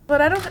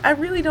But I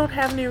really don't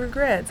have any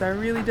regrets. I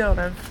really don't.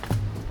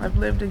 I've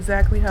lived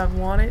exactly how I've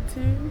wanted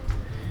to.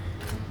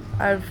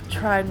 I've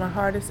tried my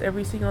hardest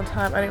every single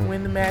time. I didn't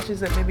win the matches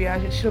that maybe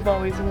I should have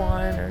always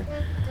won,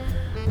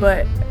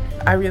 but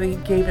I really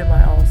gave it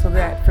my all. So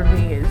that for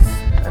me is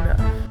enough.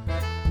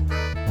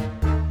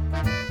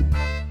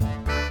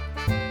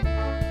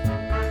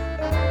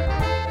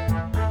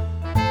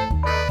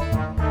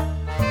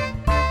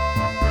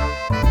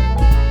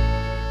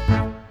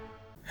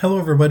 Hello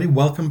everybody,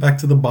 welcome back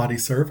to the Body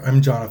Serve.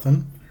 I'm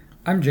Jonathan.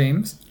 I'm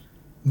James.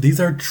 These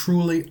are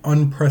truly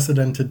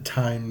unprecedented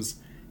times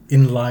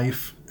in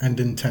life and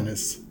in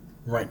tennis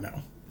right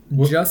now.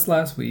 Just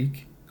last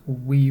week,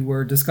 we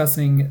were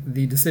discussing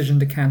the decision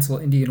to cancel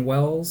Indian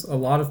Wells. A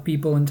lot of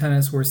people in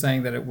tennis were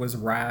saying that it was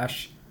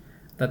rash,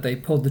 that they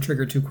pulled the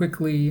trigger too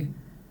quickly,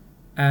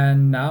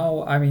 and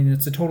now,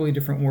 it's a totally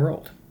different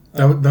world.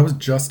 That was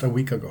just a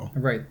week ago.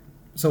 Right.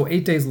 So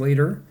 8 days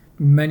later,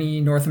 many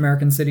North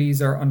American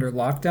cities are under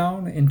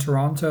lockdown. In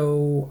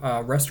Toronto,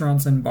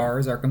 restaurants and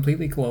bars are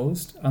completely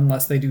closed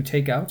unless they do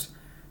takeout.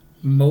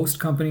 Most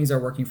companies are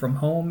working from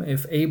home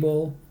if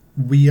able.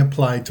 We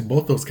apply to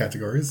both those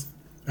categories.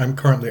 I'm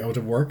currently out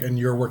of work and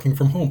you're working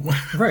from home.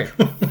 Right.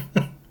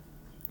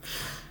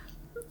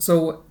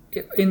 So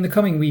in the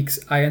coming weeks,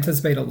 I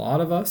anticipate a lot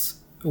of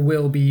us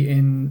will be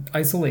in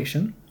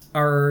isolation.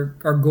 Our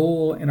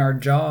goal and our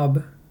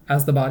job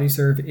as the Body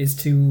Serve is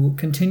to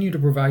continue to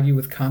provide you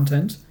with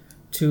content,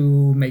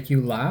 to make you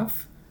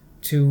laugh,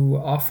 to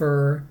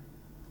offer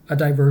a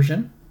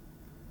diversion,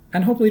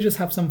 and hopefully just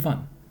have some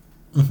fun.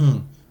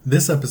 Mm-hmm.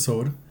 This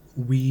episode,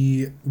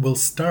 we will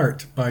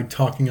start by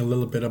talking a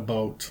little bit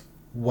about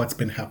what's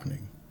been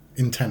happening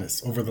in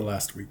tennis over the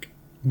last week.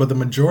 But the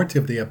majority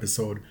of the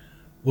episode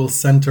will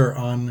center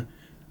on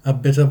a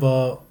bit of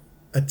a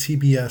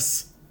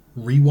TBS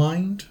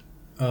rewind,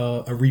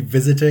 a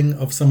revisiting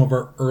of some of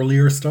our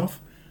earlier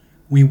stuff.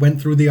 We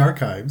went through the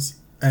archives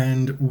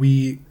and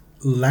we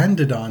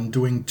landed on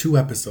doing 2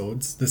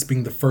 episodes, this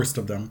being the first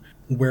of them,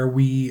 where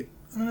we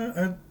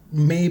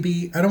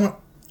maybe, I don't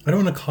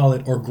want to call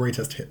it our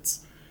greatest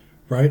hits,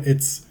 right?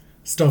 It's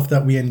stuff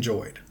that we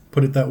enjoyed,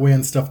 put it that way,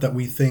 and stuff that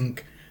we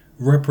think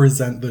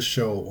represent the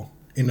show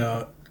in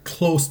a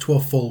close to a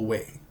full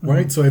way,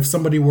 right? Mm-hmm. So if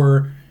somebody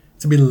were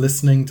to be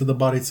listening to the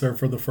Body Serve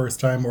for the first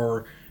time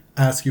or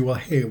ask you, well,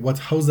 hey,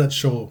 how's that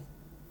show?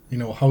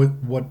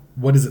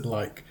 What is it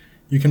like?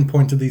 You can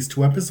point to these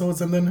 2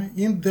 episodes and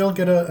then they'll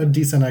get a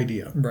decent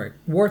idea. Right.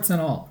 Warts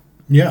and all.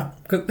 Yeah.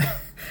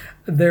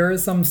 There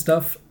is some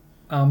stuff,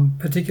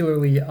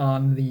 particularly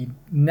on the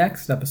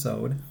next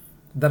episode,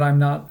 that I'm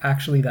not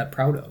actually that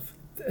proud of.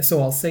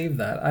 So I'll save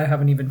that. I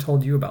haven't even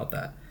told you about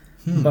that.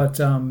 But,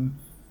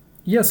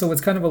 so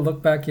it's kind of a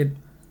look back at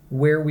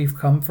where we've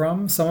come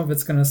from. Some of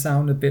it's going to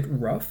sound a bit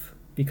rough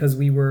because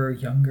we were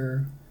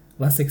younger,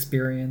 less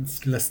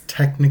experienced. Less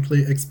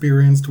technically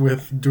experienced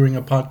with doing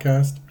a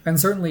podcast. And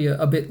certainly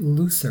a bit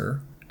looser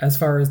as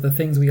far as the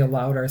things we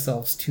allowed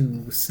ourselves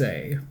to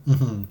say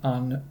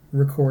on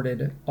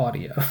recorded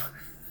audio.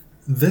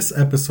 This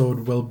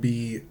episode will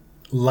be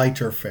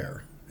lighter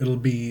fare. It'll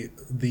be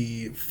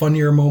the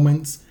funnier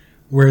moments,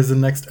 whereas the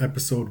next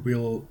episode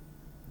will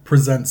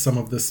present some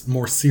of the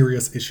more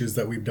serious issues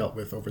that we've dealt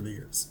with over the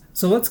years.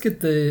 So let's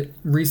get the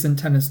recent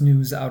tennis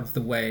news out of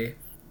the way.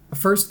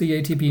 First, the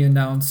ATP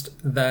announced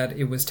that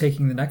it was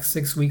taking the next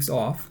 6 weeks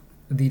off.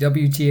 The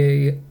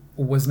WTA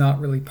was not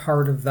really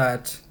part of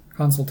that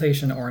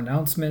consultation or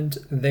announcement.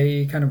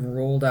 They kind of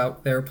rolled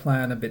out their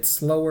plan a bit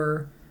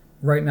slower.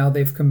 Right now,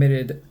 they've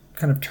committed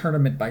kind of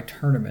tournament by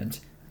tournament,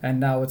 and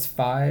now it's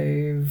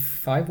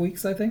five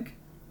weeks, I think,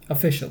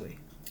 officially.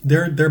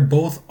 They're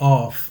both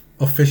off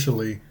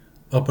officially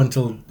up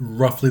until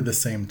roughly the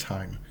same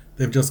time.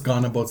 They've just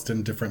gone about it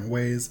in different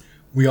ways.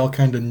 We all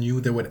kind of knew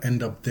they would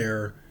end up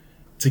there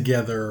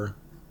together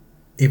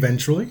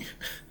eventually,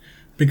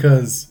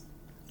 because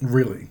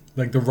really,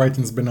 like, the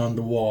writing's been on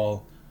the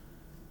wall.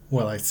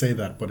 Well, I say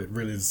that, but it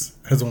really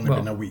has only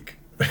been a week.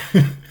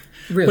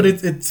 Really? But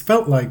it's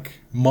felt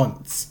like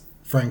months,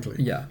 frankly.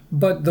 Yeah,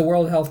 but the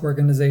World Health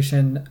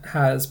Organization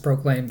has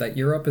proclaimed that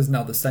Europe is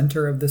now the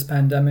center of this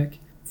pandemic.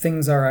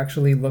 Things are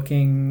actually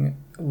looking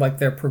like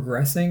they're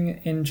progressing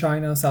in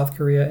China, South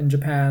Korea, and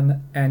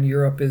Japan, and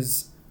Europe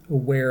is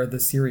where the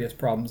serious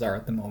problems are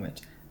at the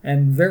moment.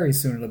 And very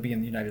soon it'll be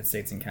in the United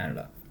States and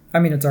Canada.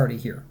 It's already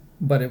here,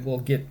 but it will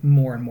get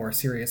more and more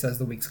serious as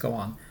the weeks go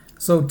on.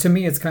 So to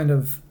me,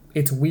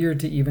 it's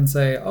weird to even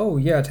say, oh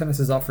yeah, tennis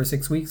is off for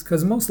 6 weeks,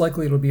 because most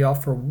likely it'll be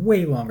off for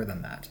way longer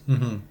than that.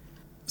 Mm-hmm.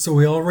 So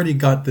we already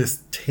got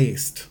this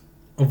taste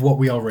of what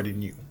we already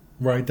knew,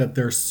 right? That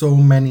there's so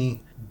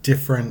many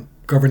different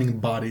governing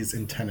bodies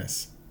in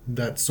tennis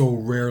that so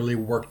rarely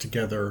work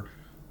together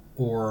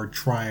or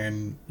try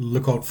and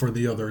look out for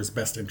the other's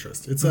best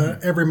interest. It's a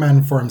every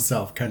man for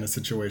himself kind of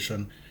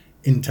situation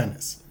in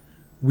tennis.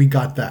 We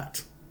got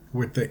that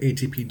with the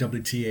ATP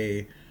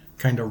WTA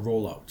kind of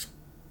rollout.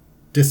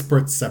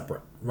 Disparate,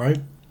 separate,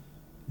 right?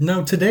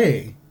 Now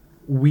today,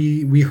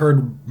 we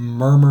heard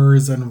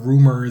murmurs and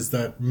rumors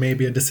that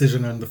maybe a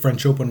decision on the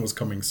French Open was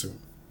coming soon.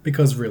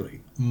 Because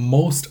really,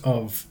 most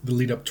of the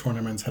lead-up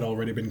tournaments had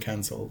already been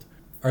cancelled.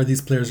 Are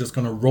these players just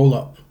going to roll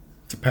up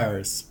to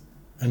Paris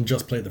and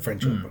just play the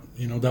French Open?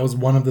 You know, that was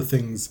one of the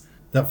things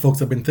that folks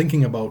have been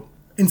thinking about.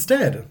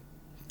 Instead,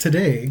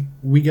 today,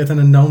 we get an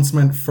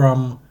announcement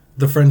from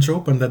the French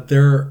Open that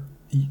they're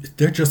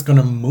just going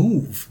to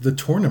move the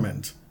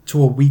tournament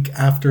to a week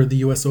after the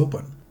US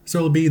Open. So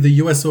it'll be the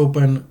US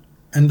Open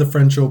and the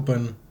French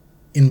Open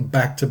in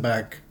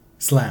back-to-back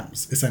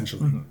slams,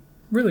 essentially. Mm-hmm.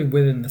 Really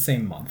within the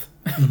same month.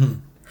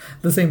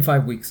 The same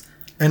 5 weeks.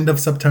 End of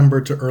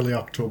September to early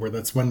October,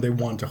 that's when they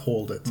want to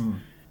hold it.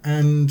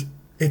 And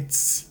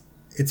it's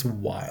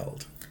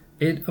wild.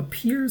 It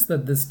appears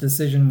that this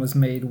decision was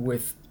made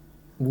with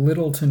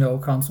little to no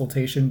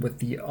consultation with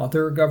the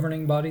other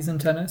governing bodies in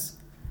tennis.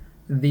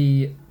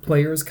 The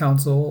Players'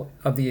 Council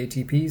of the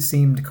ATP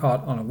seemed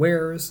caught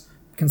unawares,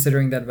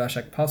 considering that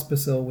Vasek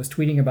Pospisil was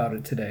tweeting about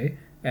it today,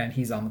 and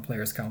he's on the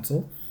Players'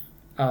 Council.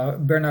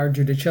 Bernard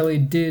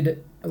Giudicelli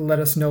did let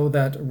us know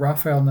that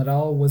Rafael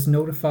Nadal was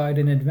notified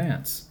in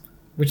advance,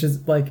 which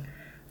is like,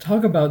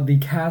 talk about the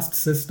caste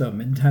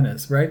system in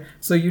tennis, right?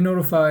 So you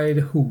notified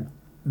who?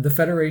 The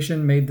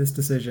federation made this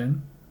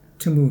decision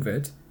to move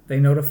it. They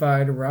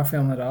notified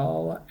Rafael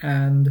Nadal,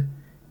 and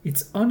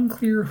it's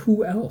unclear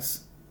who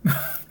else.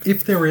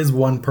 If there is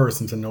one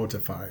person to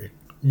notify,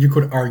 you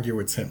could argue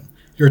it's him.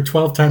 You're a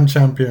 12-time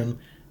champion,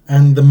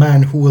 and the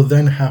man who will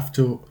then have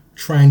to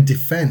try and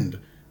defend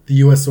the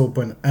US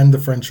Open and the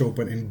French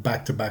Open in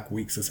back-to-back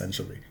weeks,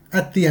 essentially,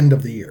 at the end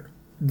of the year.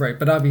 Right,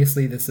 but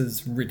obviously this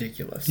is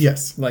ridiculous.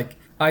 Yes. Like,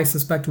 I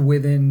suspect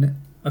within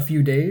a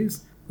few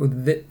days,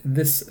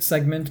 this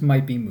segment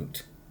might be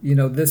moot. You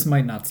know, this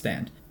might not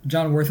stand.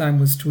 John Wertheim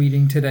was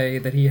tweeting today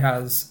that he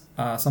has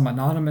some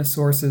anonymous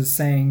sources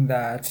saying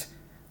that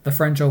the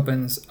French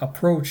Open's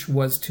approach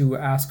was to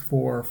ask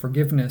for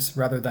forgiveness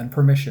rather than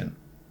permission.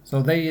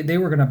 So they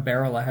were going to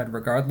barrel ahead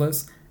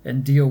regardless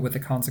and deal with the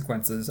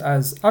consequences,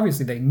 as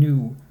obviously they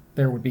knew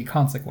there would be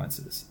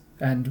consequences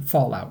and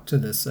fallout to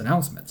this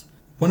announcement.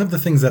 One of the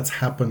things that's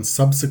happened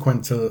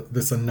subsequent to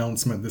this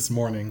announcement this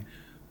morning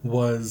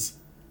was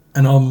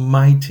an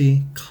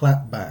almighty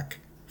clapback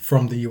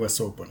from the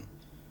US Open.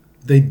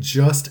 They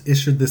just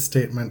issued this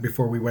statement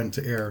before we went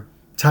to air,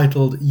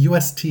 titled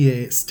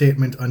USTA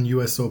Statement on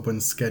US Open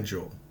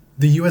Schedule.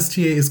 The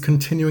USTA is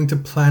continuing to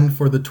plan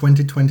for the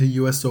 2020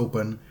 US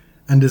Open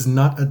and is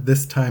not at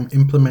this time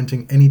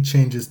implementing any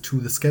changes to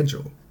the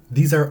schedule.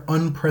 These are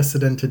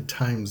unprecedented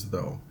times,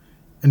 though,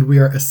 and we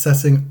are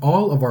assessing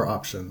all of our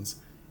options,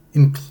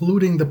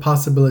 including the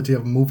possibility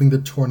of moving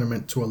the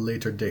tournament to a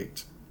later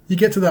date. You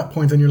get to that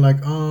point and you're like,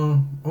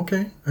 oh,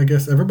 okay, I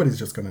guess everybody's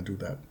just going to do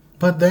that.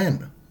 But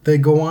then they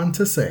go on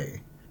to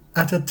say,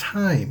 at a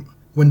time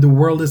when the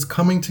world is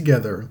coming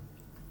together,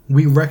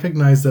 we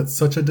recognize that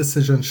such a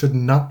decision should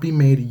not be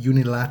made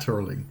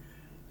unilaterally,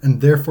 and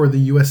therefore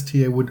the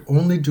USTA would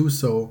only do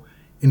so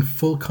in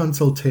full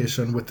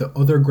consultation with the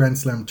other Grand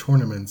Slam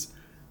tournaments,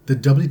 the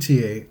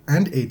WTA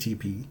and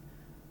ATP,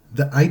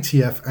 the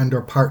ITF and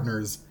our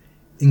partners,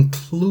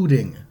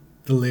 including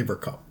the Laver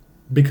Cup.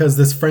 Because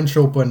this French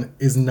Open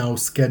is now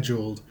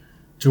scheduled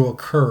to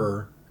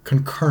occur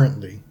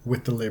concurrently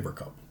with the Laver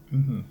Cup.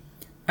 Mm-hmm.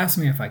 Ask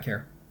me if I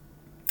care.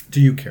 Do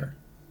you care?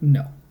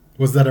 No.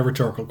 Was that a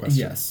rhetorical question?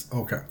 Yes.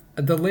 Okay.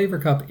 The Laver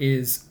Cup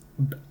is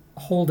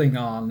holding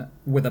on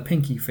with a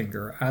pinky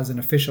finger as an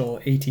official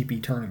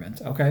ATP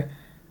tournament, okay?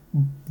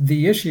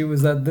 The issue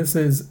is that this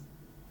is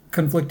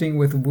conflicting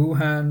with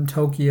Wuhan,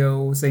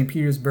 Tokyo, St.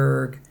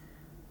 Petersburg,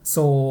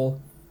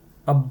 Seoul,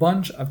 a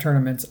bunch of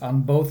tournaments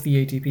on both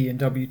the ATP and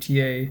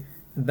WTA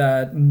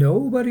that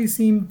nobody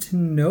seemed to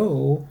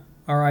know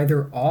are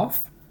either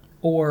off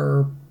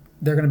or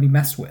they're going to be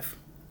messed with,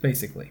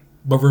 basically.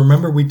 But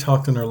remember we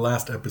talked in our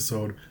last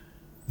episode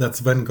that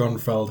Sven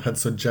Gonfeld had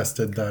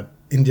suggested that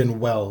Indian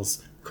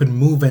Wells could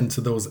move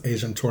into those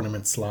Asian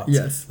tournament slots.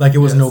 Yes. Like it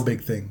was no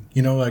big thing.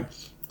 You know, like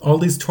all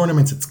these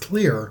tournaments, it's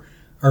clear,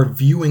 are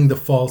viewing the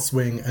fall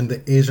swing and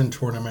the Asian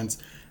tournaments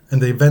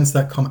and the events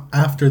that come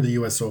after the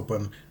US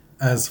Open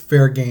as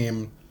fair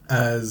game,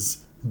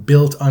 as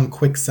built on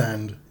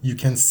quicksand. You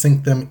can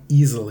sink them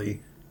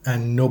easily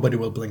and nobody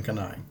will blink an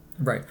eye.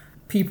 Right.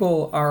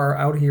 People are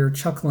out here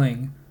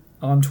chuckling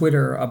on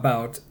Twitter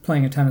about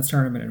playing a tennis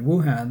tournament in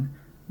Wuhan,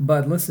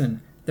 but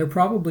listen, they're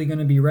probably going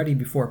to be ready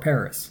before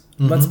Paris.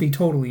 Mm-hmm. Let's be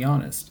totally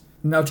honest.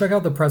 Now check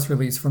out the press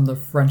release from the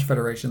French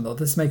Federation, though.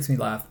 This makes me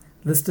laugh.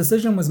 This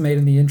decision was made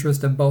in the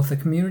interest of both the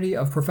community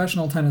of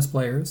professional tennis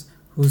players,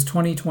 whose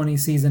 2020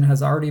 season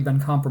has already been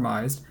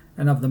compromised,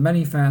 and of the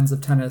many fans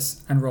of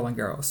tennis and Roland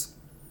Garros.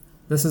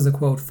 This is a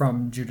quote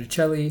from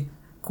Giudicelli.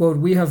 Quote,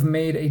 "We have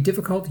made a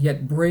difficult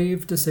yet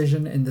brave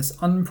decision in this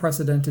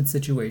unprecedented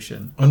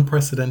situation."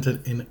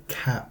 Unprecedented in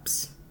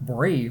caps.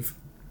 Brave?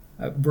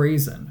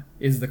 Brazen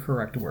is the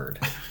correct word.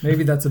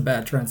 Maybe that's a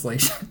bad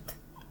translation.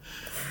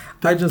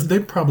 They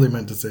probably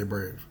meant to say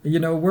brave. You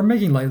know, we're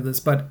making light of this,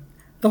 but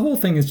the whole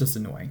thing is just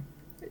annoying.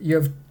 You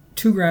have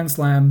two Grand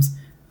Slams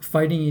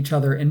fighting each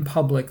other in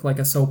public like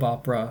a soap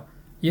opera.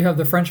 You have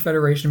the French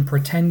Federation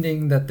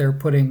pretending that they're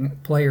putting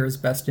players'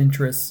 best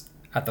interests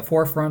at the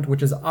forefront,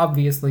 which is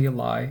obviously a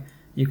lie.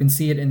 You can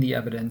see it in the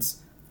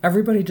evidence.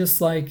 Everybody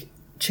just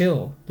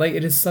chill.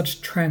 It is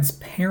such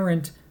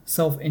transparent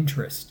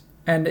self-interest.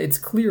 And it's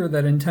clear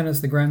that in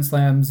tennis, the Grand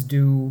Slams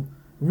do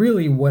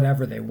really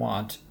whatever they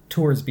want.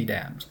 Tours be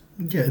damned.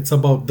 Yeah, it's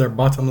about their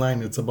bottom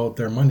line. It's about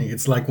their money.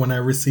 It's like when I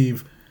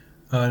receive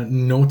a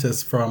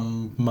notice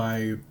from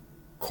my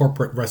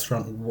corporate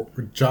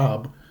restaurant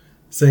job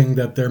saying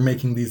that they're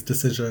making these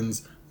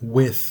decisions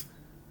with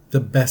the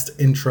best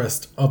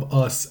interest of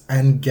us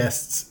and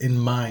guests in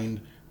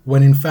mind,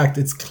 when in fact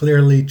it's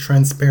clearly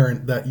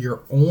transparent that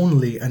you're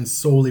only and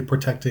solely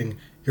protecting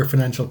your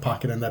financial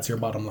pocket, and that's your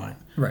bottom line.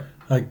 Right.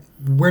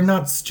 We're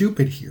not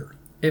stupid here.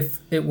 If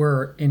it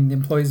were in the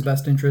employee's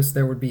best interest,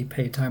 there would be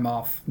paid time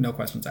off, no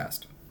questions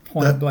asked.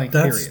 Point blank,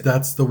 period.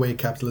 That's the way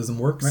capitalism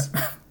works.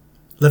 Right.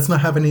 Let's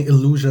not have any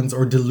illusions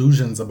or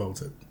delusions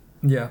about it.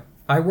 Yeah.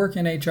 I work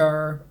in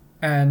HR,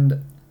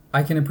 and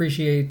I can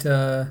appreciate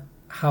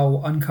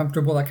how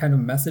uncomfortable that kind of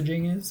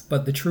messaging is.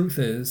 But the truth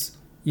is,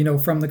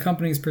 from the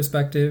company's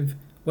perspective,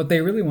 what they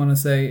really want to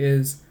say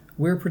is,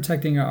 we're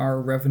protecting our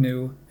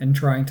revenue and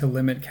trying to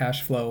limit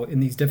cash flow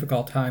in these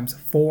difficult times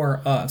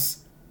for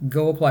us.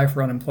 Go apply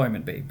for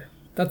unemployment, babe.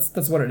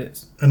 That's what it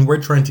is. And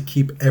we're trying to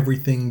keep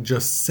everything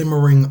just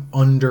simmering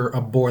under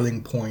a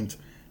boiling point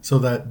so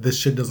that this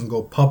shit doesn't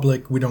go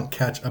public. We don't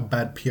catch a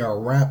bad PR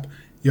rap.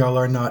 Y'all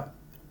are not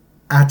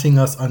atting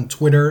us on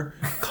Twitter,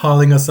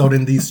 calling us out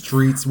in these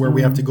streets where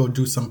we have to go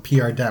do some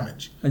PR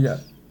damage. Yeah.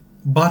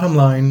 Bottom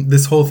line,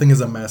 this whole thing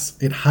is a mess.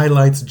 It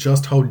highlights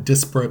just how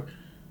disparate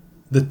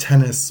the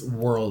tennis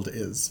world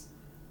is.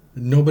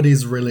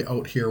 Nobody's really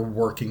out here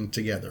working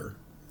together.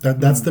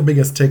 That's the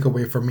biggest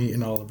takeaway for me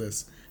in all of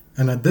this.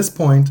 And at this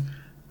point,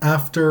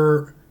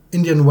 after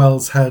Indian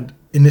Wells had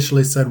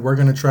initially said, we're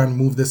going to try and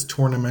move this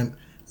tournament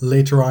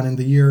later on in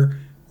the year,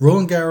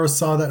 Roland Garros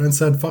saw that and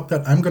said, fuck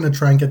that, I'm going to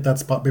try and get that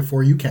spot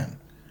before you can.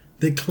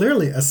 They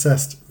clearly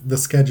assessed the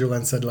schedule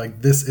and said,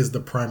 this is the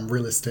prime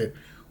real estate.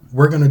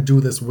 We're going to do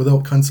this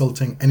without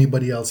consulting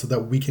anybody else so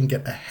that we can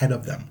get ahead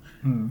of them.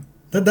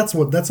 That's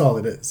all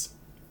it is.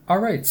 All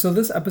right. So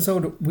this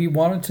episode, we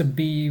wanted to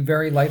be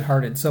very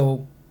lighthearted.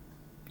 So,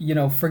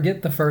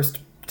 forget the first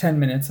 10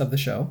 minutes of the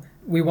show.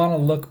 We want to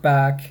look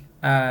back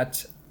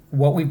at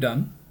what we've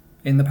done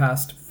in the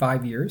past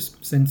 5 years,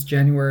 since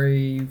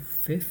January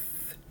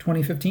 5th,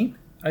 2015,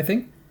 I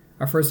think.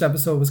 Our first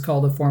episode was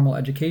called A Formal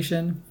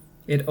Education.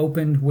 It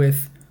opened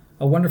with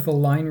a wonderful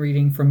line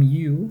reading from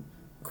you,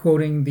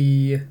 quoting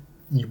the...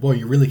 Boy,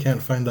 you really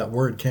can't find that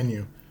word, can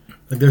you?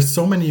 There's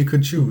so many you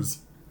could choose.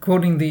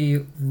 Quoting the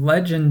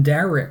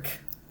legendaric...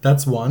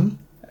 That's one.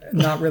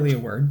 Not really a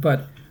word,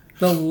 but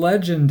the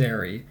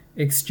legendary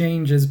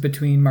exchanges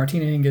between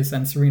Martina Hingis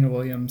and Serena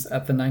Williams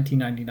at the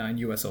 1999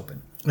 U.S.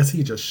 Open. I see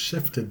you just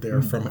shifted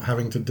there from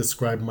having to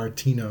describe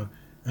Martina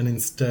and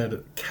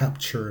instead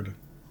captured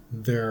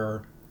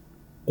their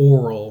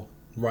oral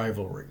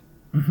rivalry.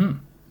 Mm-hmm.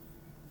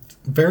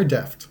 Very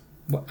deft.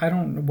 What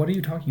are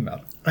you talking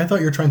about? I thought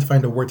you were trying to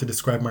find a word to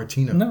describe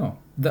Martina. No.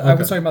 I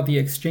was talking about the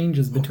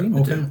exchanges between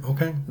the two.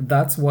 Okay.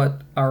 That's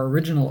what our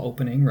original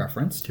opening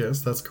referenced.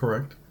 Yes, that's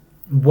correct.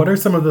 What are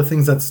some of the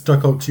things that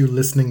stuck out to you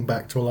listening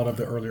back to a lot of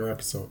the earlier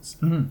episodes?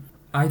 Mm-hmm.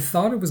 I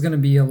thought it was going to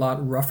be a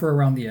lot rougher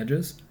around the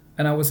edges,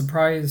 and I was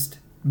surprised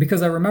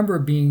because I remember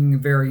being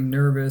very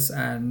nervous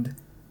and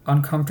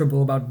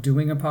uncomfortable about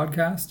doing a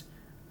podcast,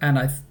 and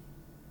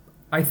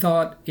I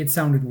thought it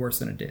sounded worse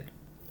than it did.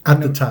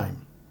 At the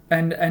time.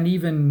 And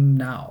even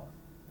now.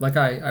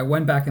 I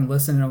went back and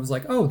listened, and I was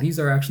like, oh, these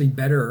are actually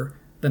better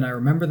than I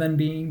remember them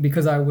being,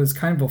 because I was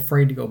kind of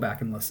afraid to go back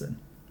and listen.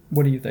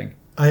 What do you think?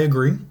 I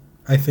agree.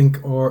 I think,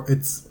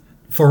 it's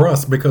for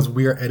us, because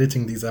we are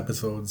editing these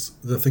episodes,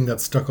 the thing that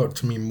stuck out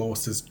to me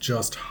most is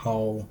just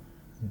how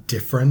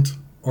different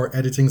our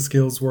editing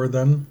skills were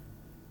then.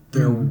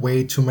 There are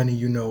way too many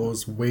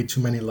you-knows, way too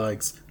many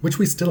likes, which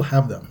we still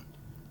have them.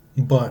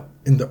 But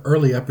in the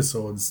early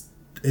episodes,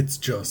 it's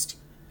just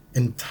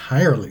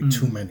entirely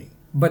too many.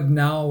 But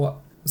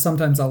now,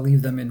 sometimes I'll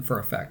leave them in for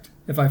effect.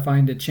 If I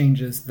find it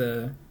changes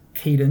the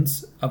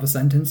cadence of a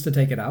sentence to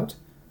take it out,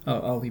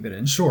 I'll leave it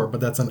in. Sure, but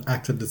that's an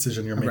active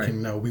decision you're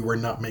making now. We were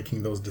not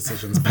making those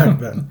decisions back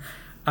then.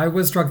 I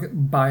was struck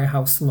by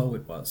how slow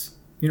it was.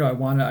 I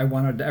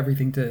wanted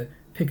everything to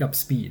pick up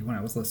speed when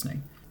I was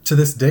listening. To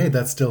this day,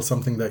 that's still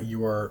something that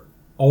you are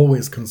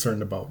always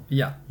concerned about.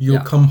 Yeah. You'll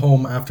come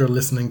home after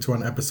listening to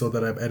an episode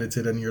that I've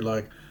edited and you're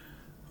like,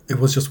 it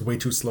was just way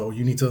too slow.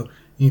 You need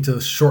to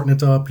shorten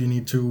it up. You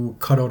need to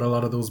cut out a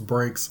lot of those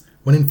breaks.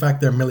 When in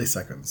fact they're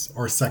milliseconds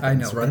or seconds, I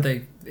know, right?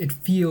 But it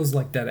feels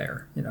like dead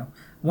air.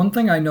 One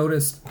thing I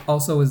noticed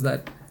also is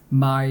that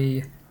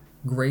my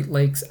Great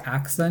Lakes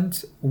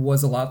accent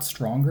was a lot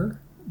stronger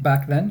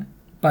back then.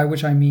 By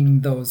which I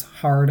mean those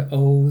hard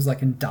O's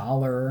like in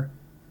dollar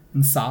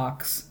and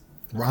socks.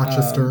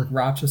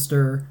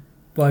 Rochester.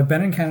 But I've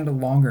been in Canada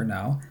longer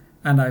now,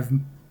 and I've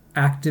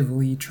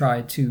actively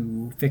tried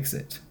to fix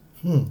it.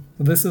 So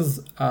this is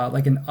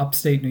like an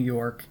upstate New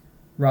York,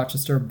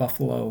 Rochester,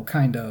 Buffalo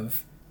kind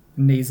of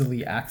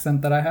nasally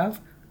accent that I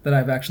have, that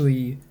I've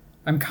actually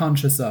I'm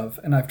conscious of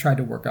and I've tried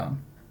to work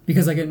on.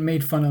 Because I get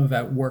made fun of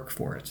at work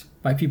for it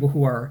by people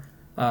who are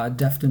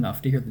deaf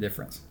enough to hear the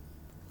difference.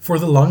 For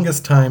the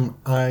longest time,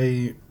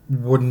 I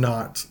would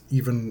not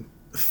even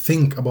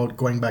think about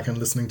going back and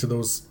listening to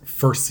those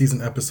first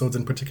season episodes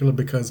in particular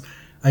because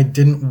I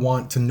didn't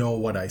want to know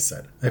what I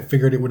said. I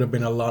figured it would have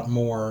been a lot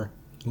more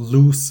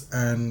loose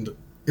and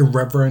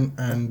irreverent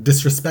and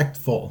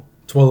disrespectful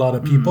to a lot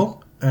of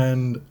people.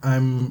 And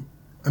I'm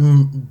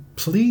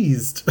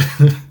pleased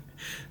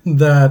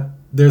that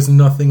there's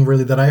nothing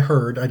really that I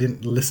heard. I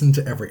didn't listen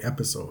to every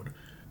episode,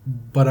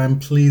 but I'm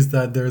pleased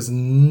that there's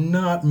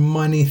not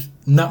many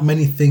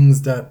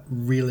things that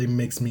really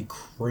makes me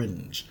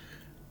cringe.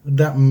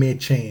 That may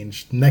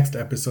change next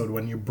episode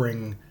when you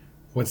bring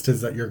what's it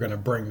is that you're going to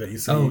bring that you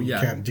say you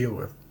can't deal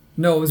with.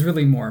 No, it was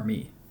really more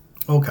me.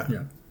 Okay.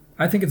 Yeah.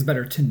 I think it's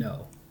better to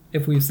know.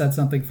 If we've said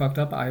something fucked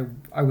up, I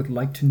would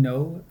like to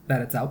know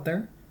that it's out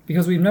there.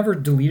 Because we've never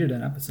deleted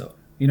an episode.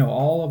 You know,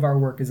 all of our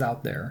work is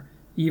out there.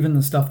 Even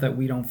the stuff that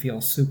we don't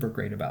feel super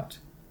great about.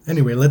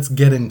 Anyway, let's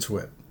get into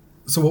it.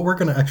 So what we're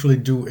going to actually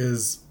do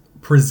is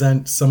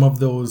present some of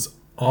those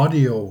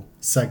audio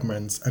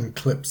segments and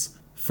clips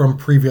from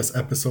previous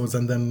episodes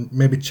and then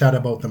maybe chat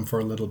about them for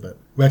a little bit.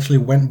 We actually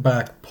went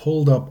back,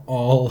 pulled up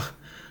all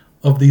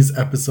of these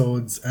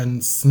episodes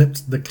and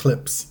snipped the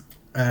clips.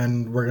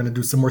 And we're going to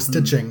do some more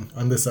stitching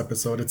on this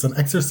episode. It's an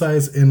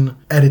exercise in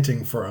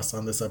editing for us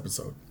on this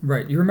episode.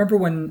 Right. You remember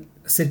when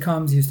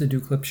sitcoms used to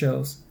do clip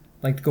shows?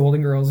 Like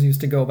Golden Girls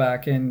used to go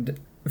back and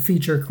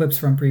feature clips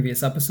from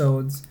previous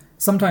episodes.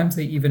 Sometimes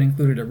they even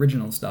included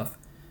original stuff.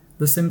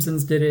 The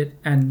Simpsons did it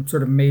and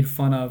sort of made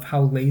fun of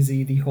how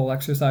lazy the whole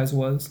exercise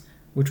was,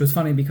 which was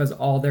funny because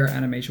all their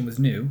animation was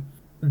new.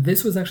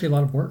 This was actually a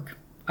lot of work.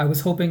 I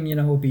was hoping,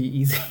 it would be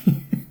easy.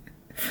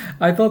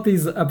 I thought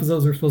these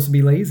episodes were supposed to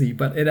be lazy,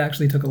 but it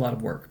actually took a lot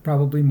of work,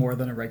 probably more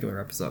than a regular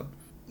episode.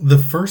 The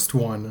first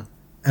one,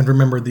 and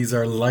remember these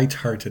are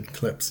light-hearted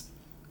clips,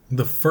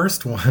 the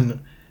first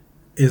one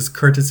is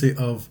courtesy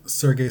of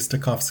Sergei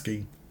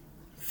Stakhovsky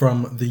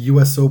from the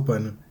US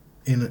Open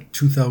in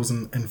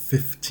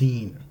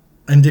 2015.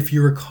 And if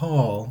you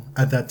recall,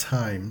 at that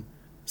time,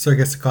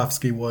 Sergei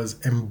Stakhovsky was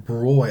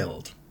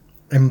embattled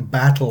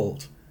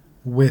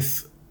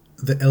with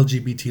the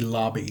LGBT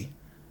lobby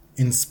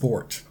in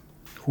sport,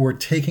 who were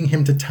taking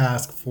him to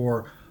task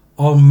for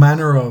all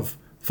manner of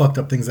fucked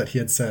up things that he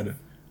had said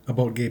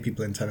about gay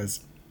people in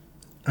tennis.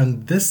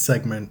 And this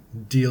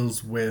segment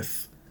deals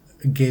with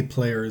gay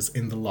players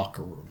in the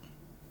locker room.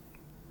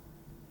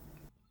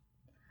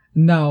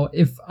 Now,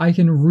 if I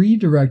can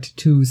redirect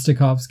to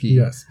Stakhovsky.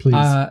 Yes, please.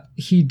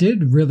 He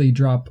did really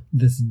drop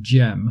this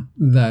gem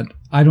that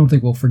I don't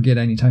think we'll forget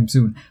anytime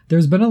soon.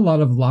 There's been a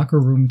lot of locker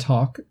room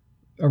talk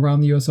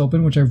around the US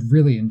Open, which I've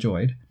really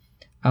enjoyed.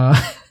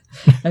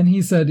 And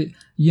he said,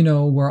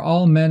 we're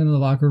all men in the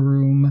locker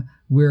room.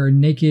 We're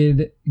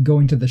naked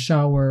going to the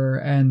shower.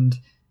 And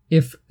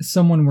if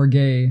someone were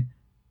gay,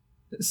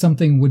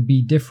 something would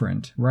be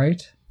different,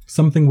 right?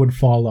 Something would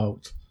fall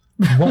out.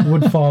 What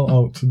would fall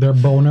out? Their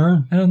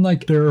boner? And I'm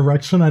like... Their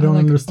erection? I don't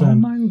understand.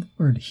 Oh my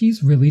lord,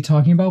 he's really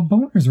talking about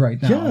boners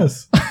right now.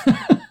 Yes.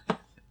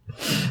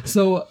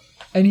 So,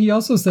 and he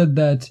also said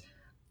that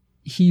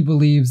he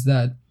believes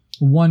that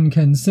one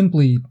can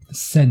simply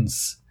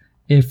sense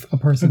if a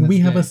person is we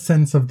have gay. a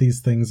sense of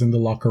these things in the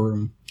locker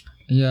room.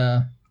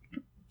 Yeah.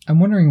 I'm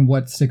wondering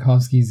what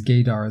Stakhovsky's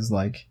gaydar is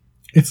like.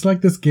 It's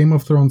like this Game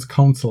of Thrones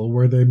council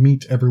where they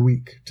meet every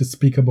week to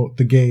speak about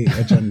the gay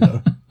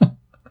agenda.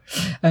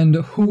 And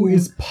who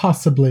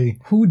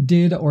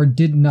did or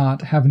did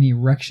not have an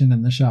erection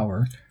in the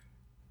shower?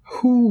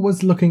 Who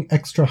was looking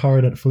extra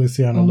hard at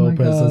Feliciano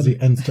Lopez as he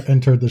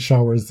entered the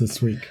showers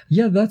this week?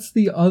 Yeah, that's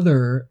the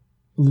other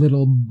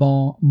little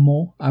bon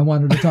mot I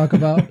wanted to talk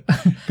about.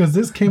 Because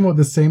this came out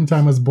the same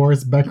time as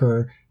Boris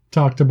Becker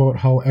talked about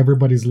how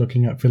everybody's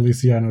looking at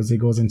Feliciano as he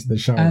goes into the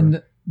shower.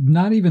 And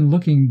not even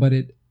looking, but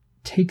it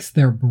takes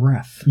their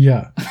breath.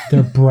 Yeah,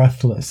 they're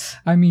breathless.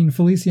 I mean,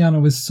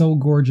 Feliciano is so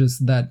gorgeous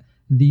that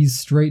these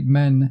straight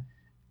men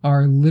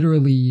are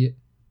literally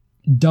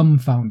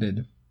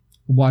dumbfounded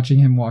watching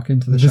him walk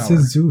into the shower. This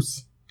is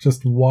Zeus,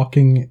 just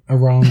walking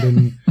around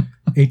in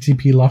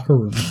ATP locker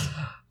rooms.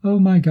 Oh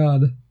my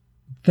god.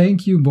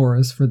 Thank you,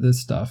 Boris, for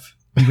this stuff.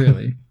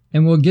 Really.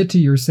 And we'll get to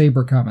your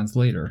Saber comments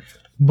later.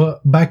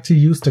 But back to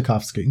you,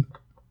 Stakhovsky,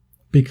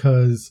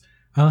 because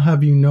I'll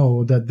have you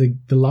know that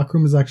the locker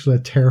room is actually a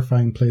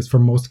terrifying place for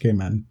most gay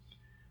men.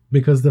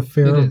 Because the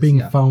fear of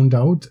being found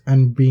out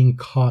and being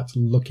caught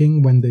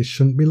looking when they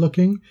shouldn't be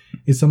looking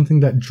is something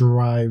that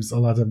drives a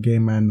lot of gay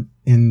men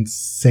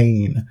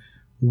insane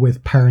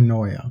with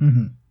paranoia.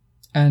 Mm-hmm.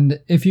 And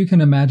if you can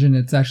imagine,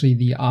 it's actually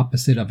the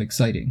opposite of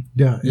exciting.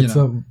 Yeah,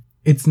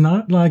 it's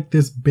not like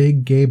this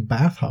big gay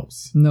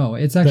bathhouse. No,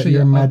 it's actually that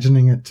you're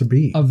imagining it to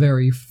be. A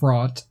very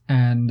fraught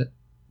and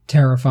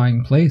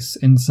terrifying place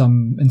in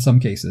some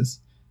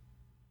cases.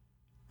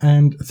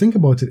 And think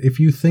about it. If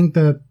you think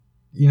that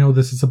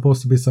this is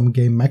supposed to be some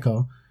gay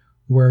mecca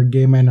where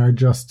gay men are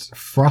just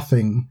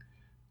frothing.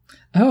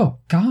 Oh,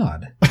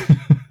 God.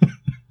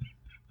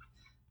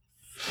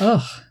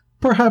 Ugh.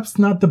 Perhaps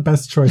not the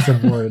best choice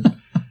of word,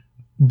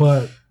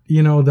 but,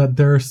 that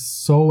they're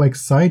so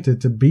excited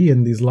to be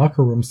in these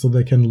locker rooms so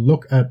they can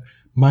look at,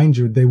 mind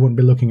you, they wouldn't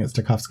be looking at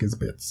Stakhovsky's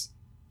bits,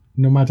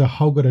 no matter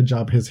how good a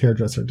job his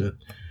hairdresser did.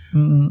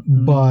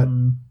 But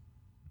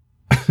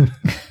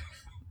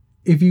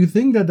if you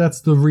think that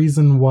that's the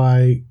reason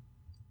why,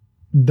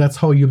 that's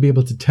how you'll be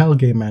able to tell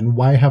gay men,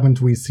 why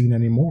haven't we seen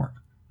any more?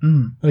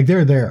 Like,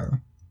 they're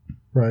there,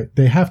 right?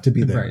 They have to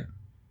be there. Right.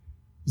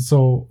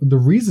 So the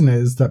reason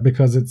is that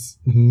because it's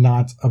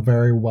not a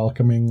very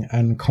welcoming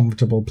and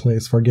comfortable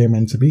place for gay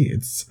men to be.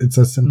 It's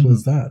as simple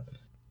as that.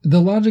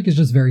 The logic is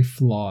just very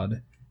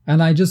flawed.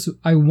 And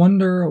I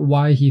wonder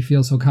why he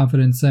feels so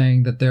confident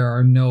saying that there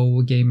are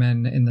no gay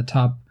men in the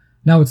top.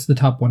 Now it's the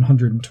top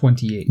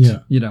 128.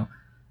 Yeah.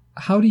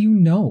 How do you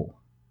know?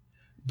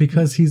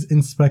 Because he's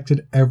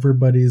inspected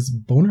everybody's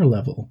boner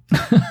level.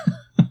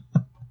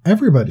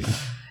 Everybody.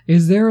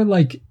 Is there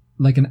like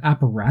an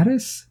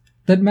apparatus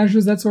that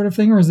measures that sort of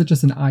thing, or is it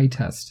just an eye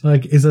test?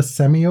 Like, is a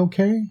semi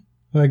okay?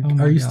 Like,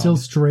 are you still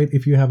straight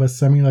if you have a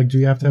semi? Like, do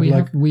you have to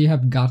have we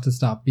have got to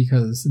stop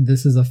because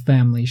this is a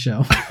family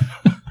show.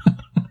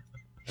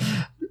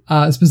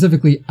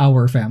 Specifically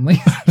our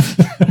family.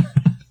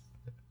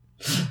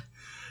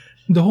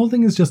 The whole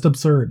thing is just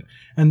absurd.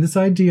 And this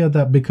idea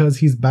that because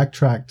he's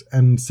backtracked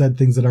and said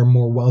things that are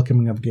more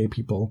welcoming of gay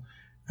people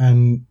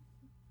and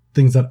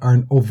things that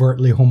aren't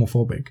overtly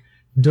homophobic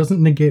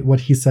doesn't negate what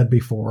he said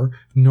before,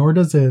 nor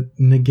does it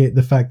negate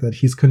the fact that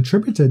he's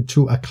contributed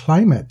to a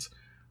climate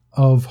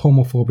of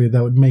homophobia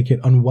that would make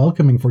it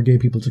unwelcoming for gay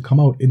people to come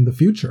out in the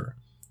future.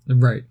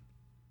 Right.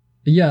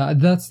 Yeah,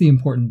 that's the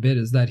important bit,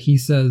 is that he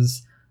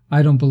says,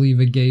 I don't believe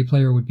a gay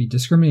player would be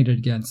discriminated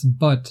against,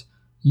 but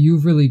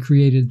you've really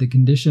created the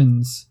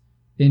conditions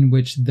in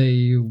which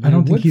they would feel I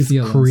don't think he's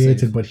created,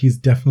 unsafe. but he's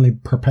definitely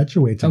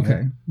perpetuating it.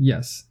 Okay,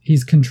 yes.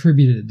 He's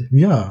contributed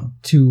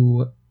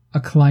to a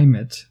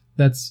climate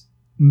that's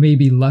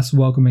maybe less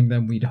welcoming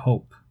than we'd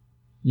hope,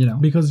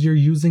 Because you're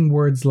using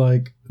words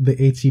like the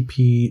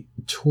ATP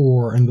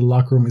tour and the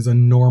locker room is a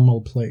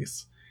normal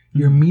place.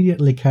 You're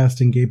immediately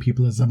casting gay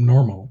people as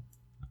abnormal.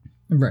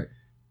 Right.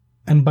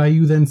 And by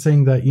you then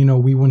saying that,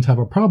 we wouldn't have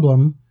a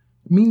problem,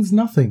 means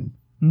nothing.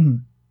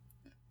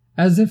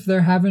 As if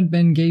there haven't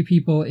been gay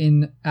people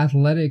in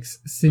athletics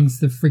since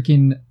the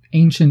freaking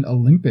ancient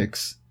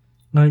Olympics.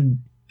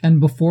 And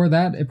before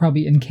that, it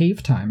probably in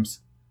cave times.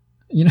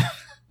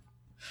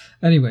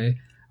 Anyway,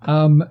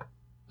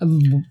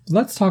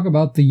 let's talk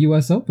about the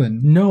US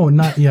Open. No,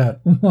 not yet.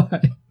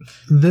 Why?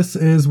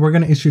 We're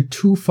going to issue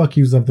 2 fuck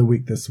yous of the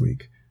week this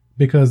week.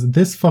 Because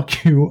this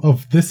fuck you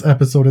of this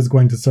episode is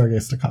going to Sergei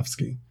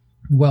Stakhovsky.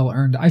 Well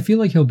earned. I feel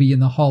like he'll be in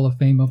the Hall of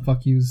Fame of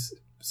fuck yous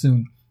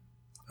soon.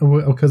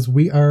 Because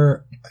we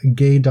are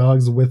gay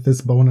dogs with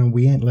this bone and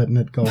we ain't letting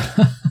it go.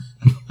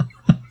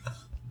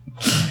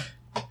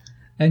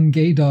 And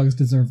gay dogs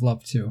deserve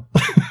love too.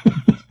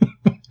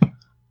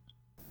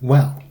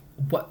 Well.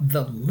 What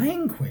the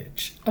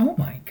language? Oh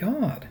my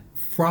god.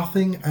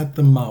 Frothing at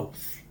the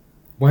mouth.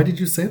 Why did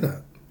you say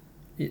that?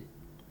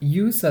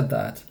 You said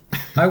that.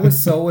 I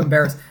was so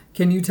embarrassed.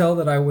 Can you tell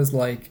that I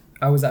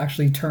was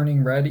actually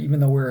turning red even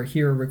though we were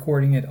here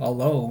recording it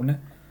alone?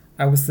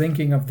 I was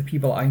thinking of the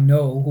people I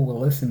know who will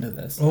listen to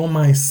this. Oh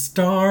my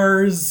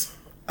stars.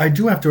 I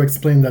do have to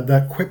explain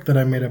that quip that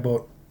I made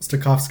about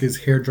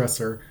Stakhovsky's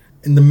hairdresser,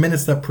 in the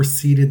minutes that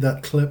preceded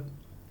that clip,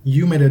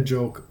 you made a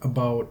joke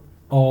about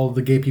all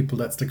the gay people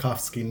that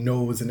Stakhovsky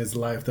knows in his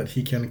life that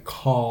he can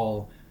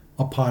call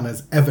upon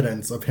as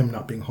evidence of him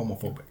not being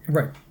homophobic.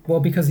 Right. Well,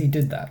 because he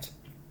did that.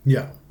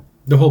 Yeah.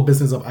 The whole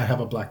business of I have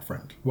a black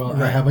friend. Well,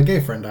 right. I have a gay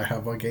friend. I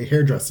have a gay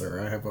hairdresser.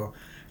 I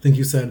think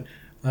you said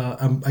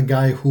a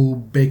guy who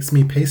bakes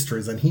me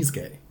pastries and he's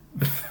gay.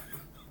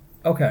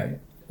 Okay.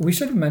 We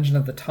should have mentioned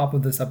at the top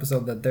of this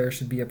episode that there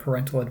should be a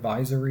parental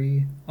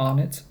advisory on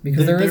it.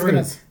 Because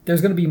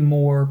there's going to be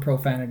more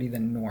profanity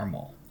than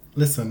normal.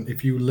 Listen,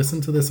 if you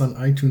listen to this on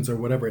iTunes or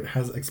whatever, it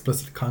has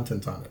explicit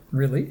content on it.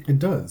 Really? It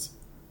does.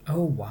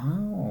 Oh,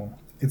 wow.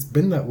 It's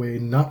been that way,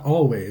 not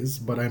always,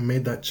 but I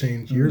made that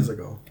change years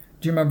ago.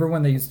 Do you remember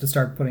when they used to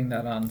start putting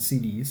that on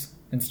CDs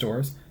in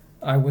stores?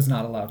 I was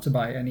not allowed to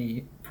buy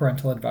any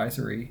parental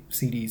advisory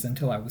CDs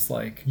until I was in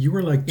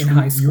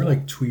high school. You were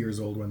like 2 years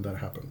old when that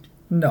happened.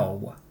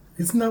 No.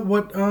 Isn't that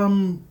what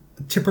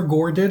Tipper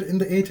Gore did in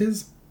the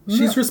 80s?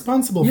 She's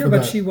responsible for that. Yeah,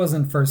 but she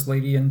wasn't First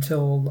Lady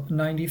until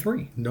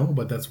 93. No,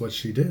 but that's what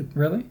she did.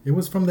 Really? It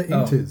was from the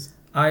 80s.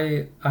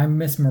 I'm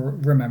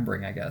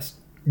misremembering, I guess.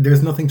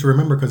 There's nothing to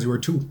remember because you were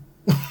 2.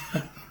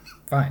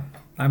 Fine.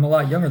 I'm a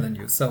lot younger than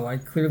you, so I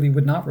clearly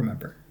would not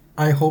remember.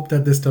 I hope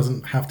that this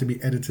doesn't have to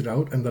be edited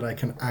out and that I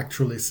can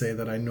actually say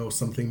that I know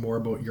something more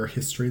about your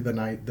history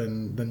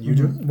than you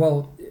do.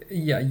 Well,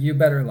 yeah, you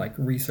better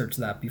research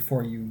that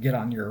before you get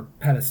on your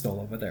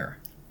pedestal over there.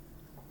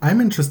 I'm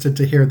interested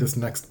to hear this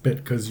next bit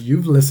because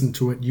you've listened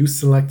to it, you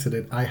selected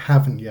it, I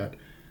haven't yet.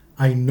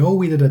 I know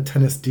we did a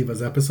Tennis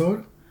Divas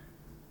episode.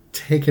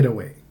 Take it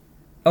away.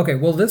 Okay,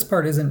 well, this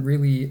part isn't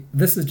really...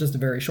 This is just a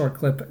very short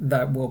clip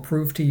that will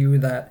prove to you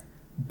that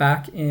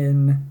back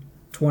in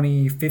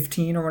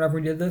 2015 or whenever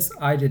we did this,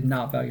 I did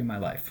not value my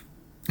life.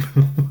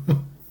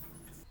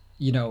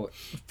 You know,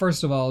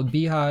 first of all,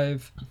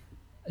 Beehive,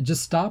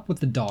 just stop with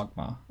the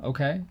dogma,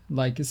 okay?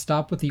 Like,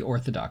 stop with the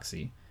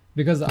orthodoxy.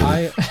 Because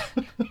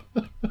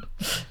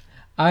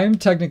I'm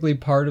technically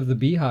part of the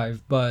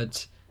Beehive,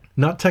 but...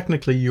 Not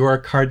technically, you are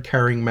a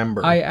card-carrying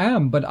member. I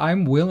am, but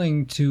I'm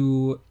willing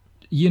to,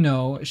 you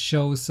know,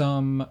 show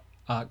some,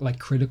 like,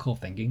 critical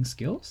thinking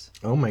skills.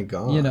 Oh my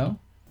god. You know?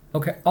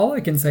 Okay, all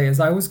I can say is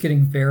I was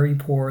getting very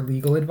poor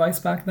legal advice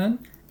back then,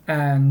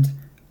 and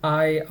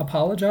I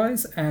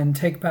apologize and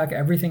take back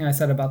everything I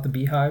said about the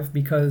Beehive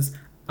because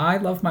I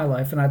love my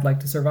life and I'd like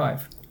to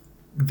survive.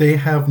 They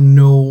have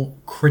no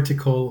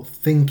critical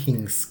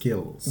thinking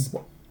skills.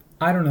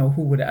 I don't know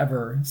who would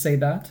ever say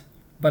that,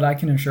 but I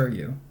can assure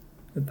you,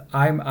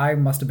 I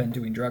must have been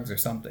doing drugs or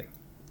something.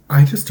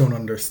 I just don't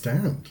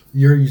understand.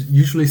 You're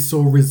usually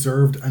so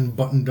reserved and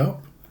buttoned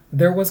up.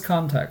 There was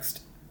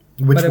context.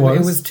 But it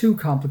was too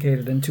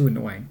complicated and too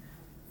annoying.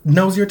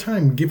 Now's your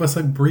time. Give us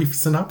a brief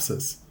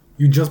synopsis.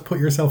 You just put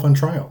yourself on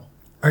trial.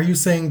 Are you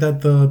saying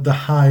that the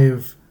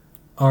Hive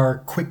are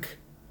quick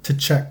to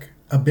check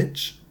a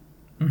bitch?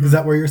 Mm-hmm. Is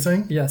that what you're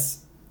saying?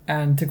 Yes.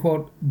 And to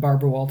quote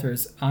Barbara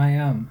Walters, I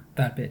am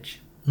that bitch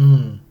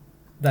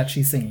that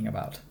she's singing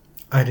about.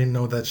 I didn't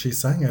know that she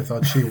sang. I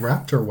thought she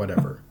rapped or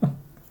whatever.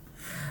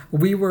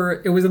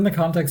 It was in the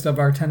context of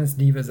our Tennis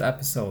Divas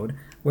episode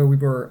where we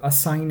were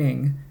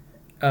assigning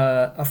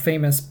a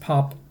famous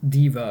pop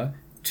diva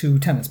to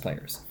tennis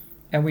players.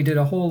 And we did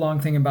a whole long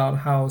thing about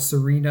how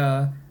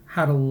Serena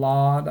had a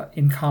lot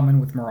in common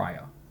with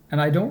Mariah. And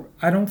I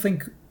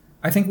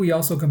think we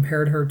also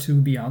compared her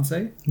to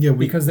Beyonce. Yeah,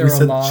 because there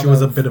are a lot she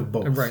was a bit of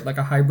both. Right, like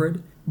a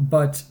hybrid.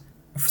 But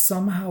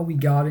somehow we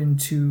got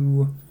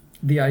into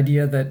the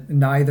idea that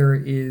neither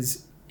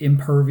is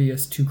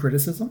impervious to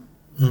criticism.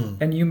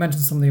 And you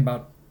mentioned something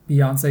about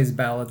Beyonce's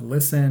ballad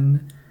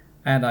Listen,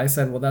 and I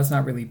said, well, that's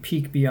not really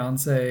peak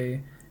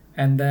Beyonce,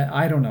 and then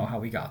I don't know how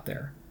we got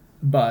there.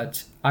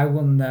 But I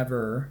will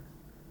never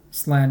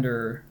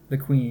slander the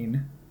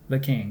queen, the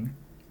king.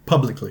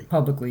 Publicly,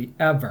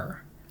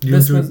 ever.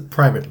 You do it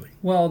privately.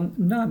 Well,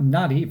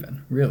 not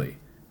even, really.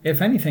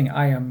 If anything,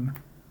 I am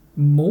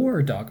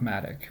more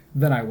dogmatic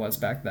than I was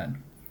back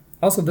then.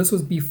 Also, this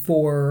was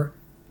before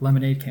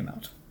Lemonade came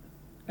out,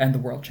 and the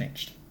world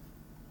changed.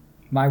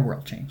 My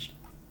world changed.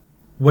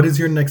 What is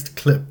your next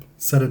clip?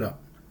 Set it up.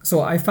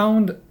 So I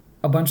found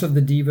a bunch of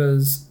the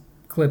Divas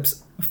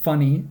clips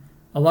funny.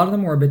 A lot of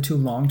them were a bit too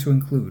long to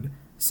include.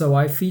 So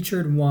I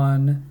featured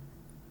one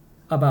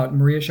about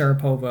Maria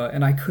Sharapova,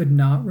 and I could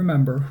not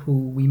remember who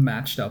we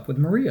matched up with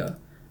Maria.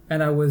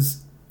 And I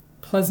was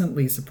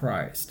pleasantly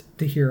surprised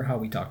to hear how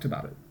we talked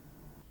about it.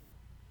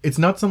 It's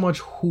not so much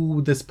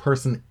who this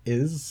person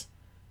is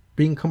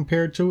being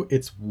compared to,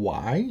 it's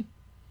why.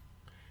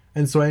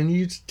 And so I need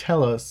you to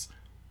tell us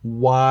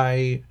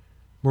why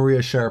Maria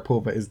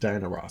Sharapova is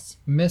Diana Ross.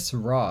 Miss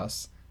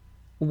Ross.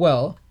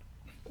 Well,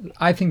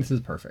 I think this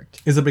is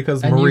perfect. Is it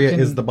because Maria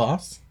is the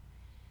boss?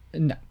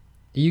 No.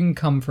 You can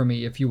come for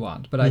me if you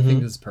want, but I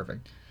think this is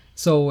perfect.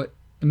 So,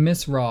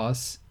 Miss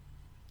Ross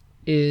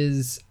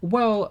is,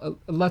 well,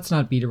 let's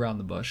not beat around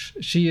the bush.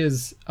 She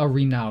is a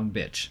renowned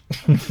bitch.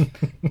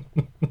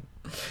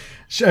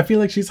 I feel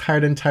like she's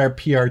hired entire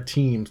PR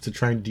teams to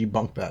try and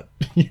debunk that,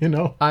 you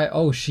know?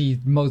 She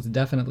most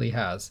definitely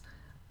has.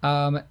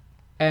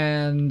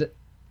 And,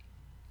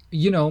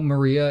 you know,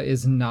 Maria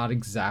is not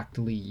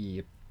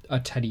exactly a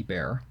teddy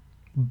bear,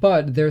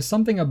 but there's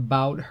something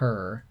about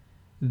her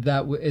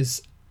that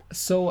is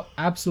so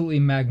absolutely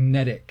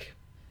magnetic.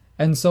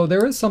 And so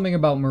there is something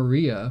about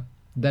Maria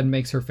that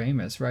makes her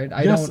famous, right?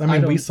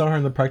 We saw her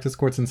in the practice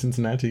courts in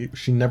Cincinnati.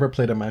 She never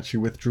played a match. She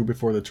withdrew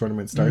before the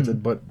tournament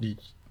started, but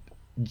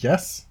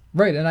yes.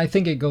 Right, and I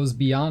think it goes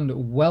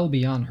well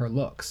beyond her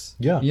looks.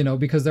 Yeah. You know,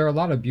 because there are a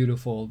lot of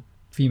beautiful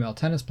female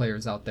tennis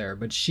players out there,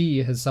 but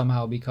she has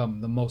somehow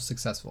become the most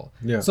successful.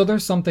 Yeah. So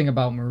there's something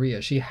about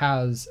Maria. She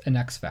has an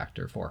X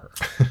factor for her.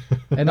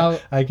 And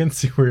I can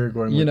see where you're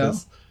going with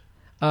this.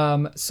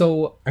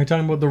 So are you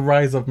talking about the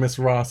rise of Miss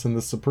Ross and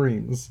the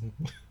Supremes?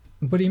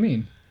 What do you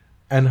mean?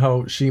 And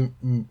how she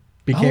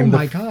became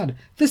my God.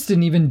 This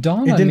didn't even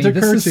dawn on me.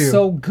 This is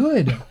so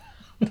good.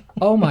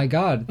 Oh my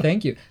God.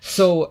 Thank you.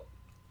 So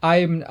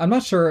I'm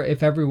not sure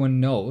if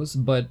everyone knows,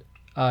 but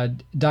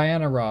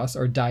Diana Ross,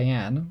 or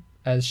Diane,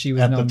 as she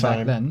was known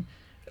back then,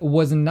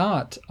 was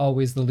not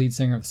always the lead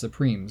singer of the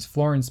Supremes.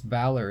 Florence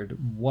Ballard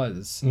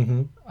was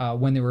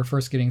when they were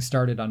first getting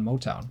started on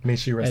Motown. May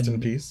she rest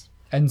in peace.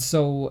 And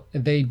so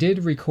they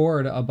did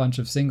record a bunch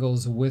of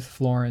singles with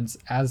Florence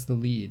as the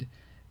lead,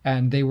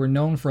 and they were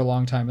known for a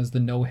long time as the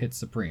No-Hit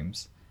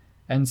Supremes.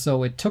 And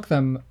so it took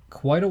them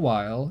quite a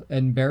while,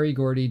 and Berry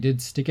Gordy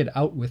did stick it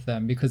out with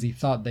them because he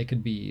thought they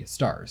could be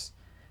stars.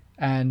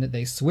 And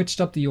they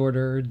switched up the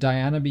order.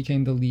 Diana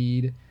became the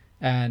lead,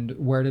 and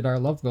Where Did Our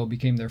Love Go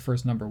became their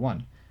first number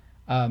one.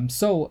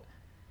 So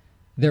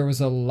there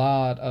was a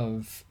lot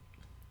of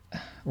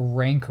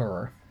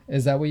rancor,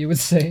 is that what you would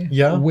say?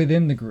 Yeah.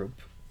 Within the group.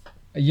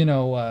 You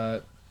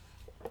know,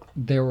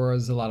 there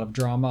was a lot of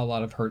drama, a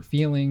lot of hurt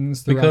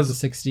feelings throughout Because- the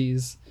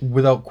 60s.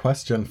 Without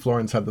question,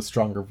 Florence had the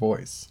stronger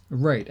voice.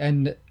 Right,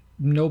 and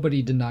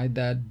nobody denied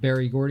that.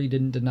 Berry Gordy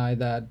didn't deny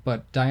that,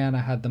 but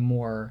Diana had the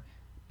more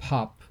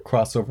pop.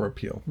 Crossover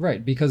appeal.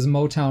 Right, because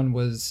Motown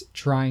was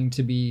trying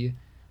to be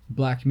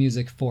black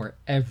music for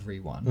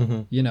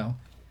everyone, you know?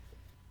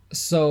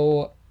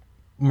 So...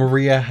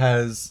 Maria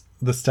has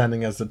the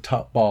standing as a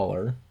top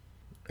baller,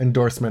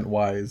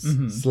 endorsement-wise,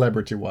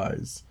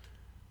 celebrity-wise,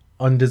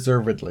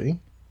 undeservedly.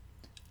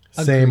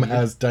 Same Agreed.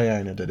 as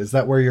Diana did. Is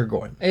that where you're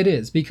going? It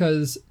is,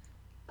 because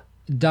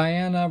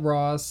Diana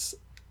Ross,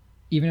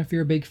 even if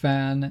you're a big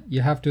fan,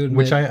 you have to admit...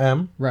 Which I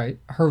am. Right,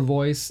 her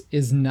voice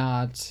is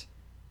not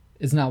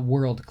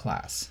world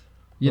class.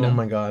 You know? Oh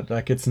my god.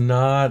 Like, it's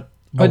not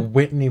a But-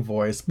 Whitney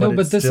voice, but No,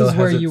 but it this still is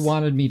where has you its-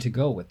 wanted me to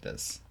go with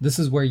this. This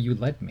is where you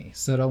led me.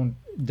 So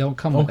don't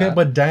come with Okay, that.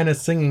 but Diana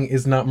singing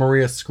is not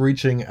Maria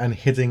screeching and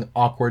hitting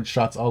awkward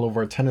shots all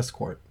over a tennis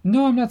court.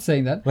 No, I'm not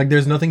saying that. Like,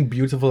 there's nothing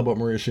beautiful about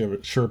Maria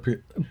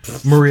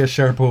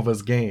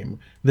Sharapova's game.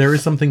 There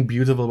is something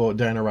beautiful about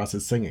Diana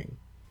Ross's singing.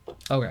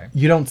 Okay.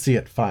 You don't see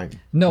it, fine.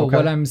 No, Okay?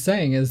 what I'm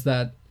saying is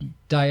that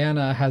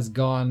Diana has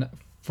gone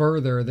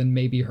further than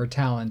maybe her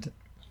talent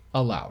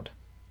allowed.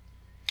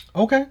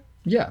 Okay.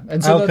 Yeah,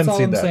 and so I'll that's all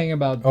concede I'm that. saying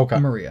about Okay.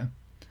 Maria.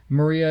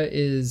 Maria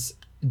is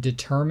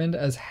determined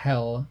as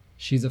hell.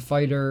 She's a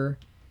fighter,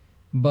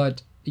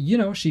 but, you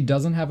know, she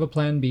doesn't have a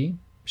plan B.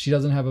 She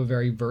doesn't have a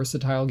very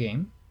versatile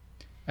game.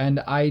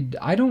 And I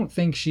don't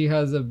think she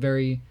has a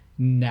very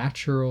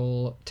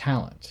natural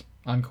talent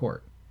on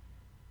court.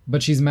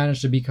 But she's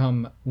managed to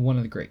become one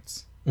of the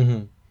greats.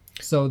 Mm-hmm.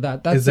 So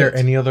that's Is there it.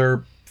 any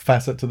other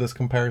facet to this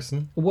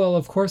comparison? Well,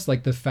 of course,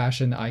 like the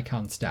fashion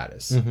icon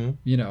status. Mm-hmm.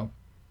 You know,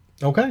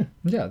 Okay.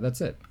 yeah, that's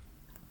it.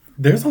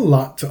 There's a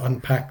lot to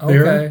unpack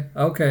there.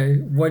 Okay.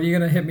 What are you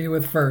going to hit me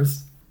with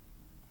first?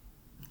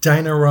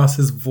 Diana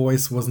Ross's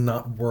voice was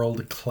not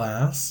world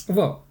class.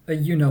 Well,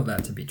 you know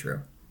that to be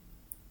true.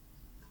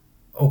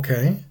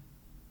 Okay.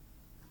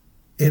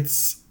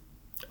 It's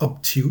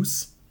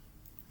obtuse.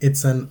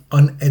 It's an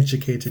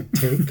uneducated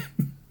take.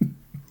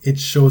 It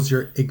shows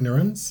your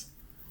ignorance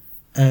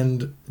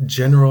and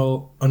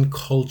general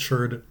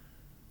uncultured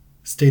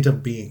state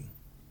of being.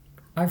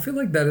 I feel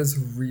like that is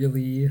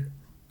really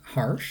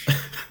harsh.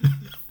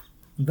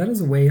 That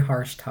is way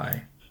harsh,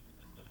 Ty.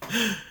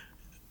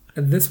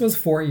 This was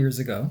 4 years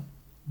ago.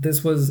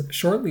 This was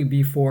shortly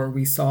before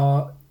we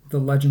saw the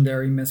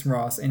legendary Miss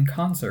Ross in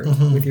concert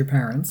with your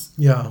parents.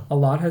 Yeah. A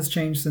lot has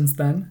changed since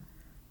then.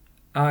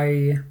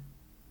 I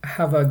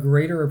have a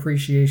greater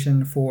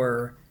appreciation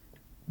for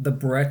the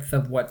breadth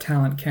of what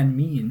talent can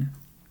mean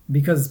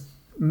because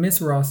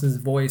Miss Ross's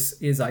voice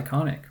is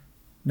iconic,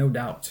 no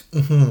doubt.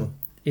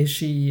 Is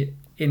she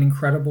an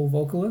incredible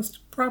vocalist?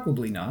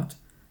 Probably not.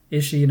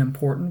 Is she an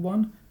important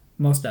one?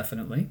 Most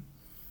definitely.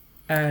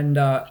 And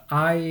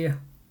I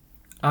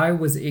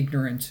was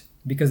ignorant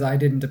because I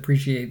didn't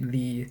appreciate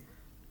the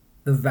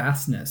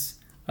vastness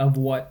of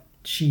what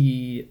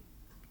she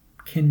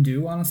can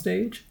do on a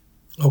stage.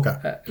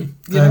 Okay. You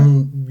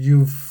know?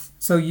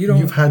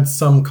 You've had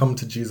some come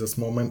to Jesus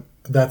moment.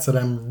 That's it.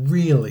 I'm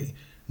really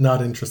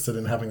not interested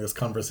in having this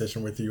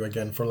conversation with you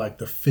again for like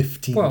the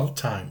 15th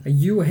time.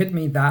 You hit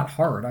me that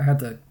hard. I had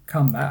to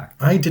come back.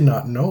 I did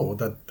not know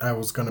that I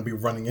was going to be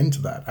running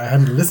into that. I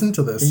hadn't listened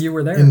to this You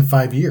were there. in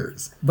 5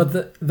 years.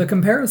 But the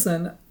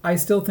comparison, I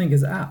still think,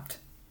 is apt.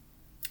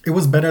 It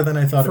was better than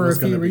I thought it For a was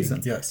going few to be.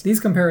 reasons. Yes. These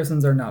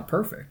comparisons are not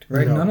perfect,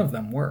 right? No. None of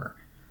them were.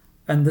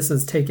 And this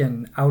is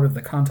taken out of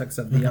the context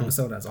of the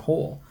episode as a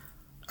whole.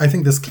 I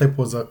think this clip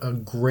was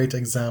a great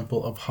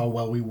example of how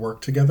well we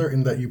worked together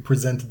in that you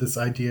presented this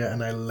idea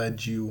and I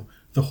led you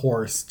the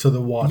horse to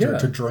the water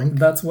to drink.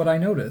 That's what I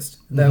noticed.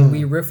 That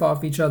we riff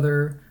off each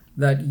other,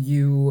 that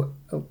you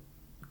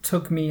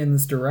took me in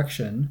this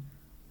direction,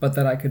 but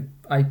that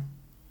I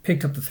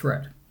picked up the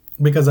thread.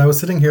 Because I was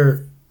sitting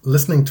here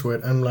listening to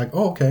it and I'm like,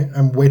 oh, okay.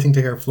 I'm waiting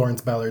to hear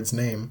Florence Ballard's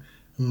name.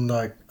 I'm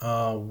like,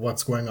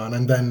 what's going on?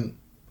 And then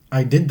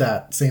I did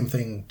that same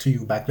thing to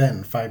you back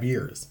then, 5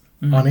 years,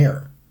 on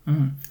air.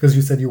 Because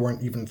you said you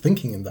weren't even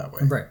thinking in that way.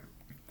 Right.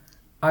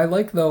 I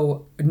like,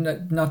 though,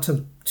 not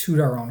to toot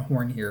our own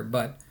horn here,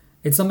 but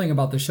it's something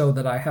about the show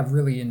that I have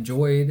really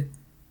enjoyed.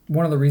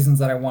 One of the reasons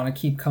that I want to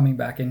keep coming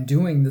back and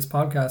doing this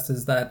podcast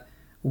is that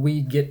we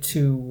get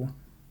to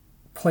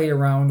play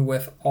around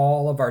with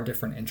all of our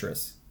different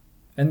interests.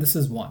 And this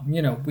is one.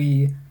 You know,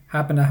 we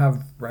happen to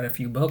have read a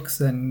few books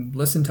and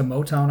listened to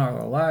Motown all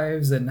our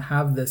lives and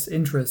have this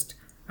interest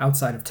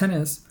outside of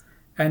tennis.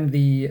 And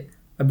the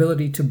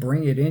ability to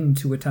bring it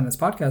into a tennis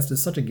podcast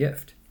is such a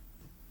gift.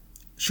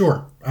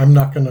 Sure. I'm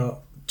not going to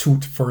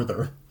toot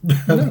further.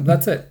 No,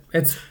 that's it.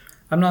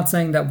 I'm not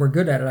saying that we're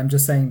good at it. I'm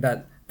just saying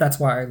that that's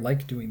why I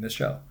like doing this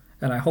show.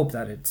 And I hope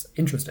that it's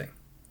interesting.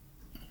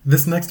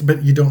 This next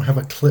bit, you don't have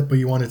a clip, but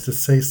you wanted to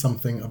say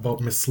something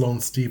about Miss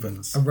Sloane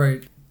Stevens.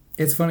 Right.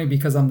 It's funny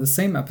because on the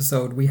same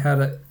episode, we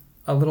had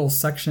a little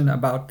section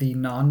about the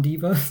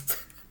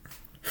non-divas.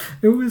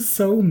 It was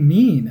so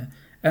mean.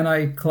 And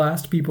I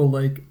classed people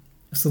like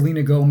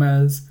Selena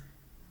Gomez,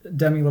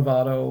 Demi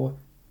Lovato,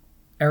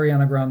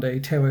 Ariana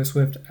Grande, Taylor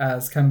Swift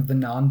as kind of the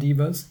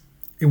non-divas.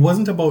 It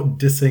wasn't about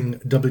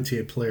dissing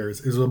WTA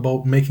players. It was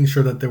about making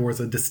sure that there was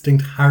a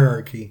distinct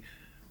hierarchy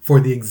for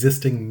the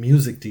existing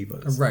music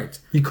divas. Right.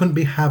 You couldn't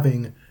be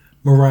having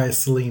Mariah,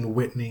 Celine,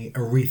 Whitney,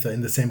 Aretha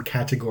in the same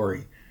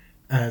category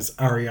as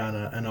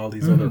Ariana and all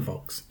these other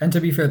folks. And to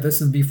be fair,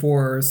 this is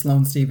before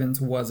Sloane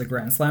Stephens was a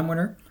Grand Slam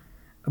winner.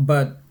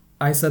 But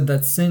I said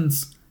that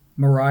since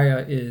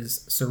Mariah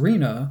is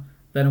Serena,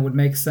 then it would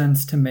make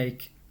sense to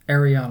make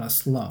Ariana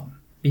Sloane.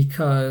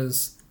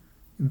 Because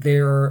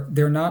they're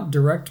not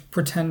direct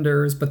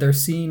pretenders, but they're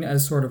seen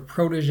as sort of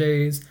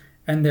proteges,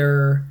 and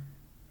they're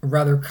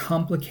rather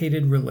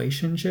complicated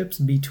relationships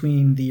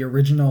between the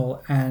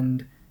original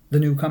and the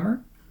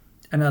newcomer.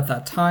 And at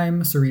that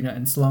time, Serena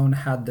and Sloane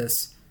had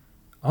this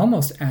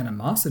almost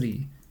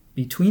animosity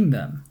between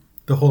them.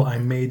 The whole I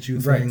made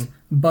you thing. Right.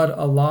 But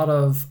a lot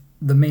of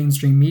the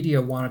mainstream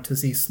media wanted to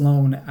see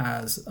Sloane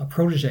as a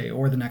protege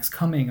or the next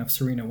coming of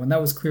Serena, when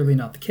that was clearly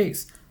not the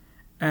case.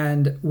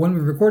 And when we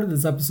recorded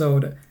this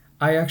episode,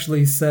 I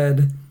actually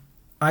said,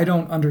 I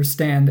don't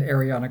understand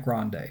Ariana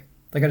Grande.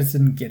 Like, I just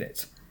didn't get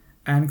it.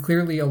 And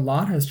clearly a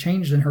lot has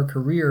changed in her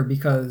career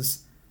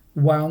because,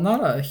 while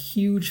not a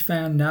huge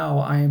fan now,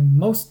 I am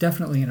most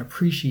definitely an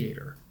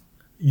appreciator.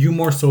 You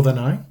more so than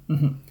I?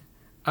 Mm-hmm.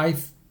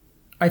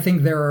 I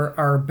think there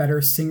are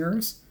better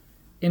singers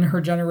in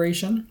her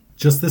generation.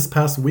 Just this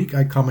past week,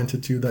 I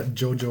commented to you that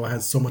JoJo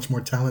has so much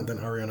more talent than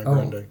Ariana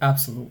Grande. Oh,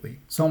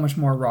 absolutely. So much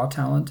more raw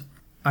talent.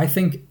 I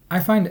find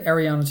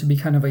Ariana to be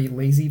kind of a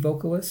lazy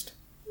vocalist.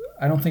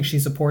 I don't think she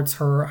supports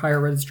her higher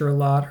register a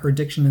lot. Her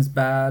diction is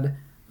bad,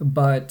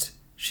 but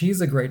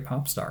she's a great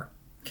pop star.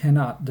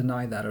 Cannot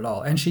deny that at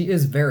all. And she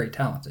is very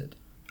talented.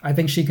 I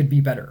think she could be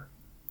better.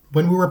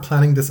 When we were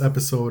planning this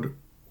episode,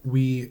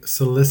 we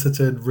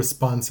solicited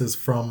responses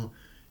from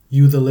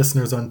you, the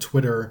listeners, on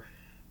Twitter,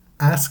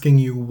 asking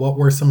you what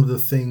were some of the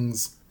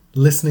things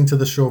listening to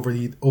the show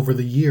over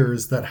the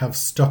years that have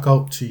stuck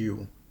out to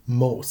you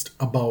most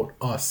about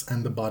us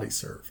and the Body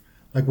Serve.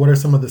 Like, what are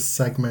some of the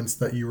segments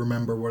that you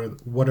remember?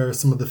 What are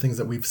some of the things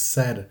that we've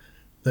said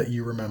that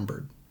you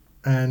remembered?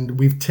 And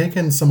we've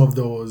taken some of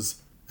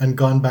those and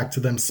gone back to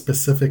them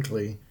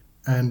specifically.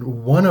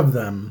 And one of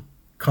them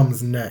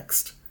comes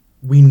next.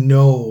 We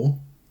know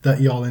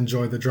that y'all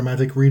enjoy the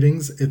dramatic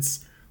readings.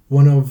 It's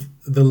one of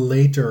the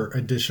later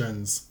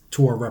additions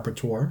to our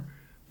repertoire,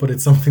 but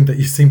it's something that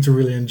you seem to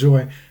really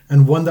enjoy.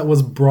 And one that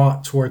was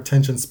brought to our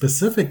attention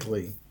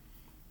specifically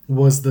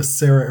was the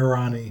Sarah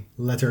Irani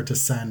Letter to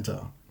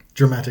Santa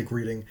dramatic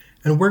reading.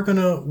 And we're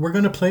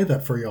gonna play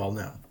that for y'all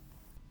now.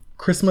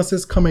 Christmas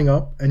is coming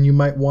up, and you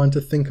might want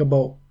to think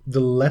about the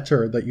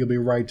letter that you'll be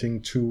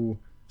writing to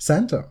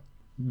Santa,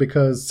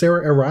 because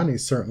Sarah Irani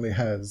certainly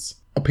has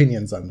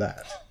opinions on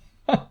that.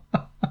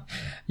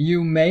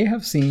 You may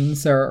have seen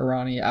Sarah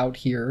Irani out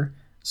here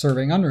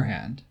serving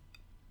underhand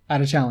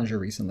at a challenger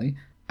recently.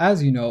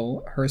 As you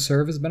know, her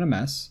serve has been a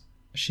mess.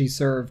 She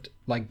served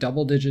like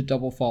double-digit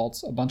double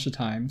faults a bunch of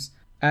times.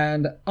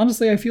 And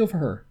honestly, I feel for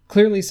her.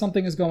 Clearly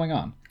something is going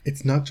on.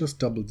 It's not just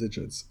double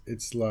digits.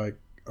 It's like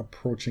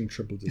approaching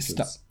triple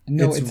digits.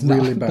 No, it's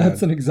really bad.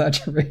 That's an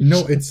exaggeration.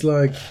 No, it's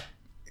like,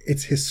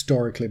 it's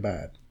historically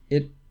bad.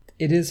 It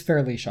is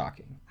fairly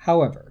shocking.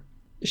 However,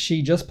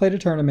 she just played a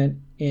tournament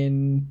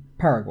in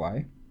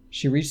Paraguay.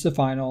 She reached the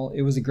final.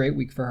 It was a great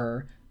week for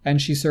her.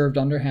 And she served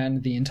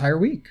underhand the entire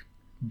week.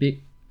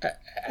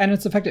 And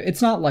it's effective.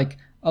 It's not like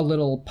a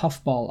little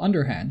puffball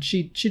underhand.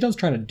 She does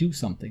try to do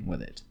something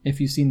with it, if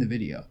you've seen the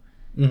video.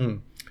 Mm-hmm.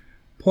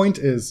 Point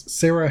is,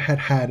 Sarah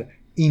had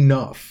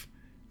enough.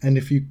 And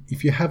if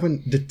you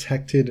haven't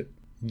detected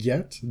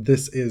yet,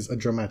 this is a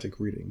dramatic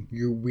reading.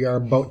 We are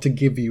about to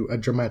give you a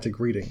dramatic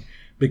reading,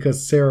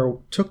 because Sarah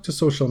took to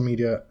social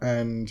media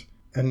and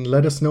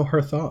let us know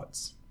her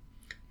thoughts.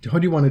 How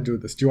do you want to do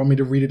this? Do you want me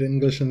to read it in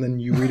English and then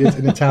you read it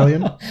in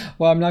Italian?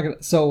 Well, I'm not going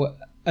to. So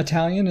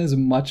Italian is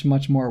much,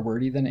 much more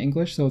wordy than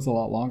English, so it's a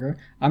lot longer.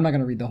 I'm not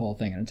going to read the whole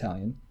thing in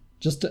Italian.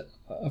 Just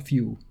a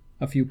few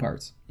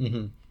parts.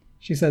 Mm-hmm.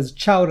 She says,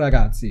 "Ciao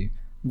ragazzi,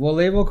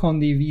 volevo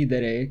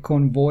condividere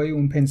con voi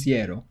un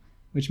pensiero,"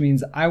 which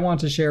means I want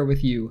to share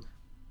with you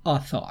a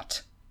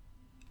thought.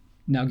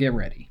 Now get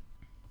ready.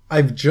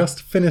 I've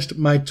just finished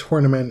my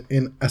tournament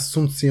in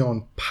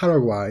Asunción,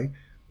 Paraguay,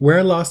 where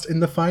I lost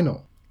in the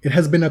final. It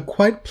has been a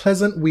quite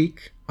pleasant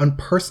week on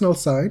personal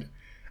side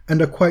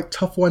and a quite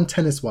tough one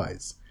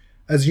tennis-wise.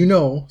 As you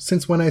know,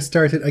 since when I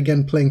started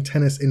again playing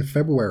tennis in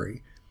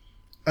February,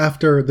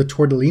 after the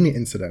Tortellini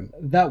incident.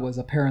 That was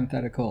a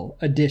parenthetical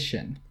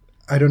addition.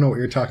 I don't know what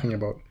you're talking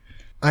about.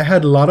 I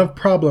had a lot of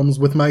problems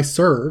with my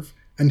serve,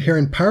 and here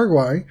in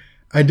Paraguay,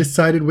 I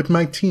decided with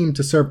my team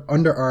to serve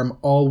underarm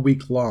all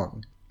week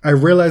long. I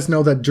realize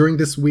now that during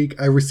this week,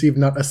 I received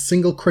not a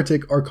single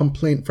critic or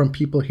complaint from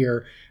people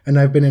here, and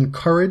I've been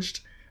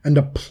encouraged and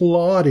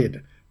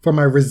applauded for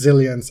my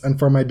resilience and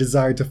for my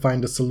desire to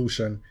find a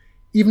solution.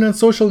 Even on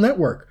social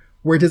network,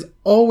 where it is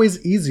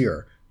always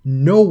easier,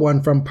 no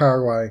one from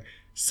Paraguay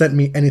sent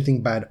me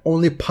anything bad,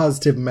 only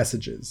positive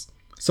messages.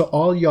 So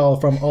all y'all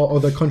from all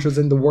other countries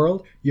in the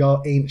world,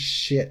 y'all ain't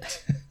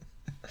shit.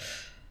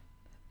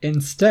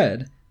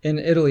 Instead, in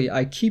Italy,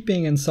 I keep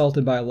being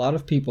insulted by a lot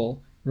of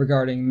people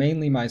regarding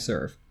mainly my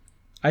serve.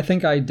 I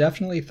think I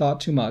definitely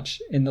thought too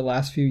much in the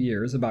last few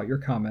years about your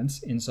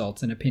comments,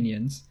 insults, and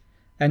opinions,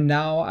 and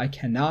now I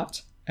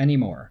cannot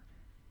anymore.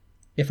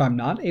 If I'm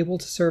not able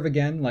to serve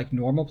again like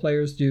normal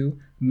players do,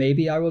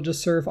 maybe I will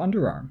just serve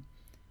underarm.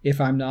 If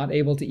I'm not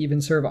able to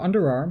even serve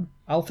underarm,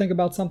 I'll think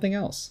about something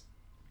else.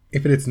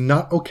 If it is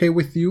not okay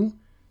with you,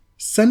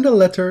 send a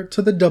letter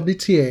to the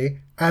WTA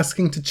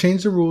asking to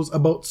change the rules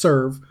about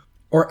serve,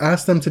 or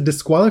ask them to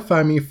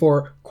disqualify me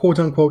for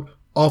quote-unquote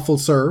awful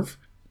serve.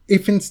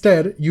 If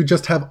instead you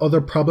just have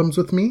other problems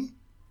with me,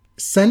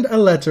 send a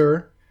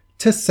letter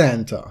to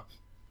Santa.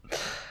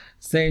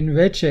 Se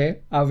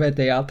invece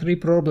avete altri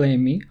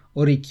problemi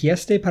o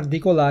richieste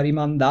particolari,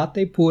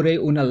 mandate pure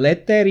una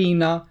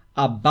letterina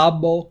a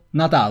Babbo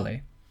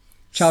Natale.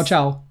 Ciao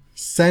ciao.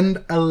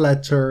 Send a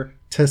letter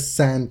to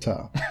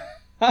Santa.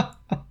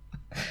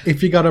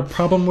 If you got a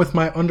problem with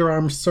my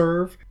underarm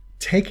serve,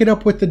 take it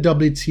up with the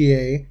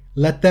WTA,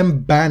 let them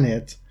ban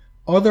it.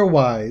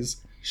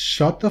 Otherwise,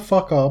 shut the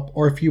fuck up,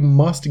 or if you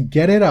must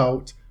get it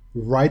out,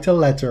 write a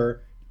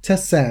letter to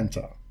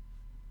Santa.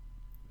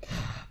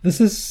 This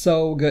is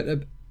so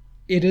good.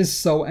 It is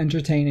so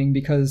entertaining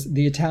because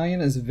the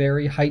Italian is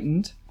very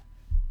heightened.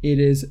 It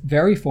is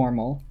very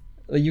formal.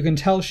 You can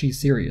tell she's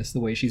serious the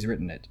way she's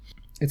written it.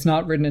 It's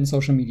not written in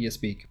social media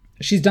speak.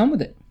 She's done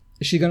with it.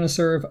 Is she going to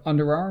serve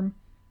underarm?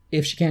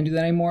 If she can't do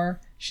that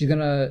anymore, she's going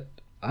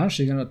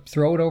to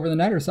throw it over the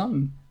net or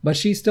something. But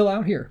she's still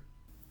out here.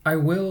 I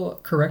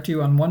will correct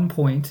you on one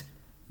point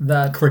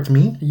that... Correct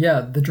me? Yeah,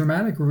 the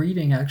dramatic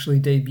reading actually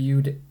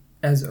debuted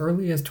as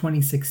early as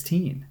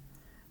 2016.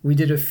 We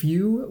did a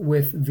few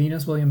with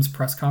Venus Williams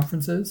press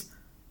conferences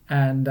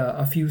and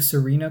a few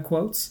Serena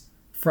quotes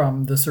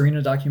from the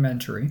Serena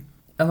documentary.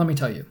 And let me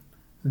tell you,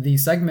 the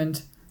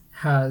segment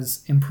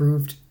has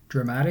improved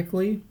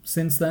dramatically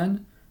since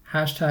then.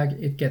 Hashtag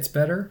it gets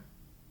better.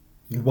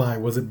 Why?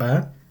 Was it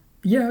bad?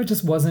 Yeah, it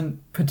just wasn't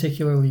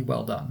particularly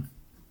well done.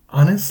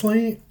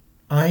 Honestly,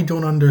 I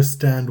don't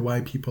understand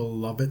why people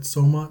love it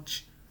so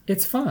much.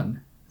 It's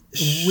fun.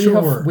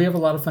 Sure. We have a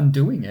lot of fun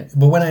doing it.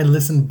 But when I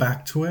listen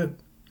back to it,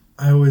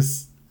 I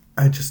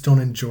just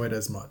don't enjoy it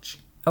as much.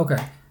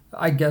 Okay.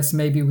 I guess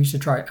maybe we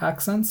should try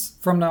accents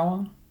from now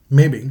on.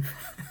 Maybe.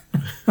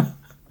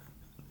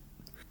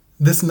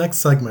 This next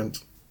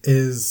segment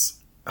is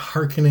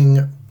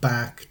hearkening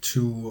back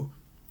to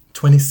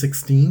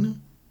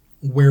 2016,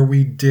 where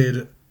we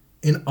did,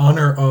 in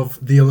honor of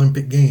the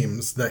Olympic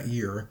Games that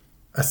year,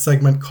 a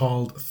segment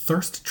called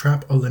Thirst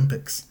Trap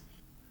Olympics.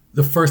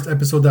 The first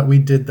episode that we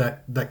did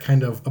that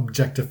kind of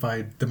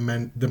objectified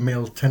the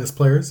male tennis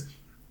players.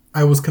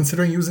 I was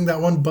considering using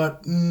that one,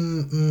 but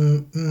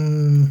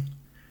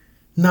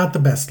not the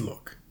best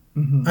look.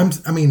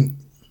 Mm-hmm.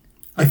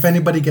 If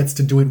anybody gets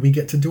to do it, we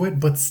get to do it,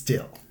 but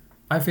still.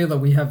 I feel that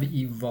we have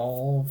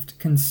evolved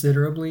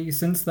considerably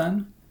since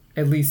then,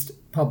 at least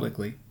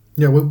publicly.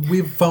 Yeah,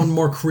 we've found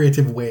more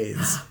creative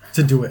ways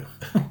to do it.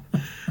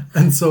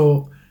 And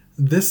so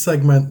this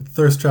segment,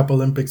 Thirst Trap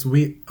Olympics,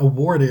 we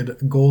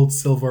awarded gold,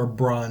 silver,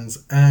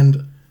 bronze,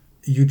 and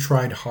You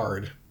Tried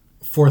Hard,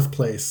 4th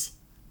place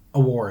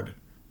award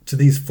to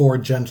these 4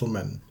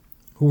 gentlemen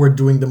who were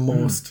doing the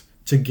most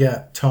to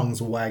get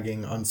tongues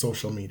wagging on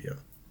social media.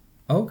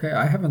 Okay,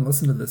 I haven't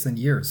listened to this in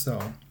years,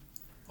 so...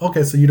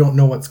 Okay, so you don't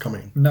know what's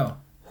coming. No.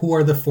 Who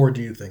are the 4,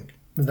 do you think?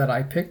 That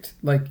I picked?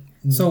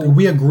 So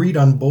we agreed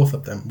on both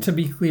of them. To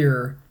be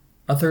clear,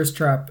 a thirst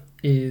trap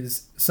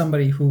is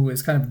somebody who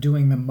is kind of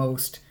doing the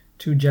most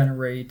to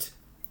generate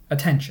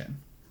attention.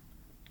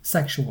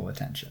 Sexual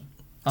attention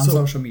on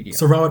social media.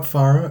 So Rawat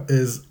Farah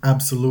is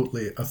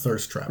absolutely a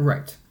thirst trap.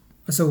 Right.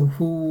 So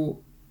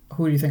who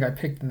do you think I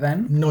picked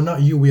then? No,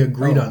 not you. We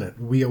agreed on it.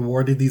 We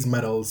awarded these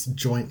medals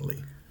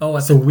jointly.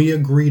 So we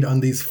agreed on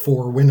these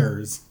 4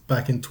 winners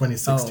back in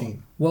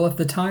 2016. Well, at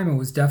the time, it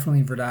was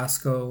definitely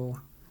Verdasco,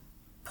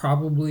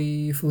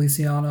 probably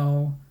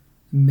Feliciano,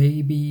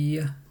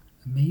 maybe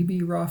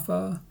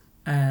Rafa,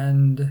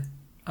 and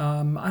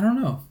I don't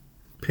know.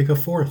 Pick a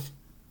 4th.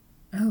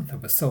 Oh,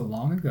 that was so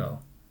long ago.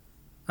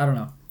 I don't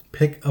know.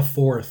 Pick a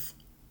 4th.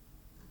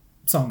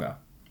 Tsonga.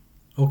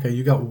 Okay,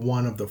 you got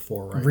one of the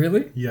 4, right?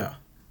 Really? Yeah.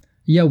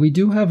 Yeah, we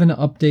do have an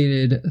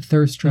updated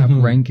thirst trap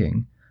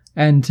ranking.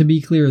 And to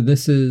be clear,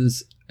 this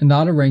is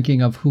not a ranking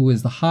of who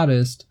is the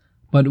hottest,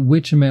 but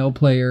which male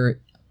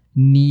player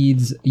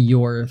needs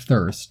your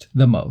thirst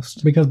the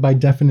most. Because by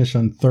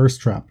definition, thirst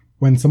trap,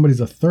 when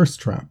somebody's a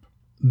thirst trap,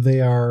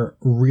 they are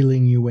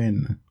reeling you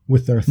in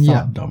with their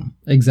thoughtdom.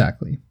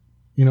 Exactly.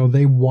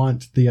 They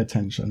want the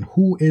attention.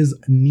 Who is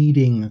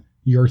needing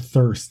your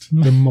thirst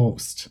the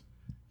most?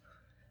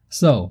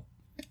 So,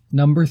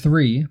 number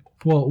 3.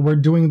 Well, we're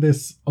doing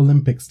this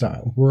Olympic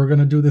style. We're going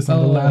to do this on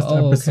the last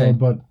episode, okay.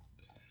 But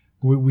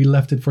we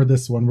left it for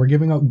this one. We're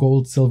giving out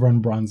gold, silver,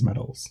 and bronze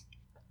medals.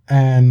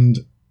 And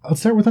I'll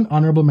start with an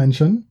honorable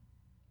mention.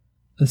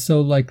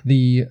 So,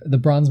 the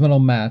bronze medal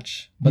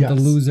match, but yes, the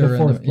loser... the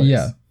 4th place.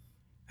 Yeah.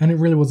 And it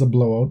really was a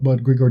blowout,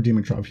 but Grigor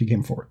Dimitrov, he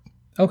came fourth.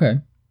 Okay.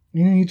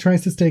 He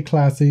tries to stay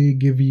classy,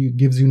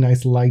 gives you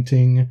nice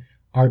lighting,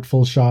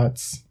 artful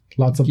shots,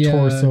 lots of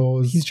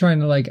torsos. He's trying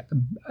to like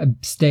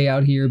stay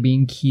out here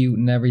being cute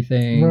and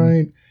everything.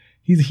 Right.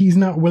 He's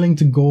not willing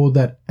to go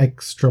that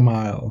extra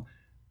mile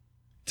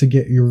to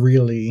get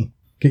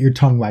your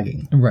tongue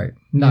wagging. Right.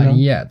 Not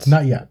yet.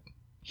 Not yet.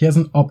 He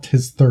hasn't upped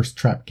his thirst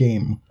trap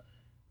game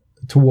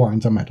to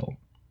warrant a medal.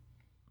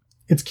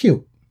 It's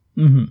cute.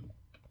 Mm-hmm.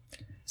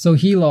 So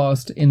he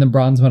lost in the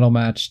bronze medal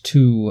match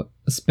to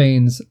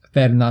Spain's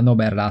Fernando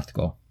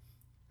Verdasco.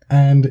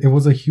 And it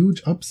was a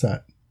huge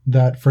upset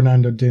that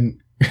Fernando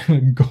didn't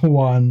go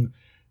on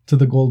to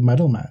the gold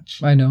medal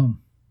match. I know.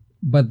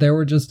 But there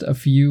were just a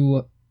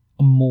few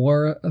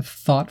more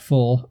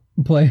thoughtful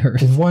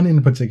players. One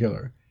in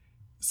particular.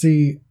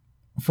 See,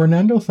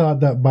 Fernando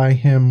thought that by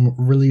him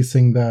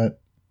releasing that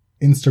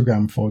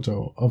Instagram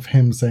photo of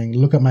him saying,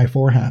 "Look at my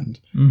forehand,"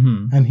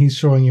 and he's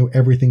showing you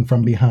everything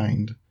from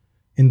behind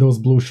in those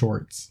blue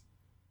shorts,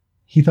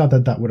 he thought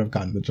that would have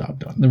gotten the job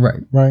done.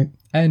 Right?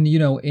 And,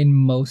 in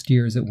most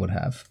years it would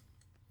have.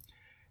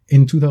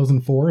 In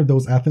 2004,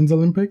 those Athens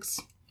Olympics,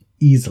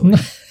 easily.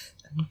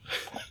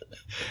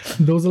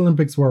 Those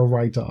Olympics were a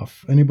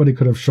write-off. Anybody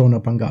could have shown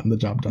up and gotten the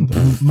job done.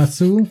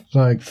 Masu,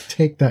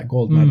 take that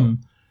gold medal.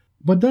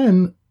 But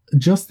then,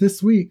 just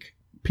this week,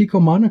 Pico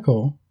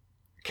Monaco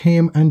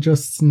came and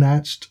just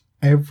snatched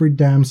every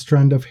damn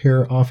strand of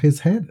hair off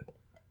his head.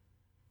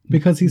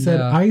 Because he said,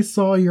 I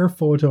saw your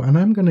photo and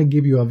I'm going to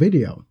give you a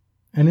video.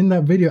 And in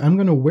that video, I'm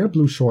going to wear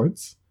blue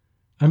shorts.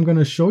 I'm going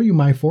to show you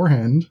my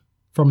forehand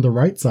from the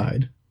right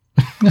side.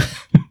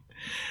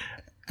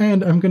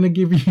 And I'm going to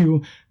give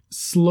you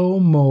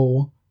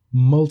slow-mo,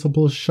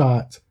 multiple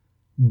shot,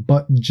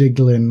 butt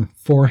jiggling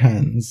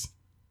forehands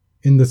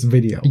in this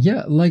video.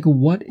 Yeah,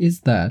 what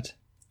is that?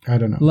 I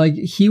don't know.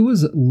 He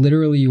was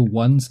literally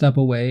one step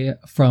away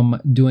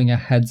from doing a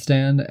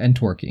headstand and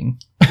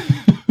twerking.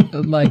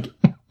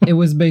 It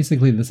was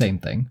basically the same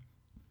thing.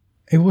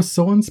 It was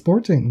so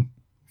unsporting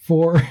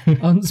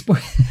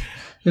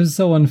It was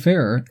so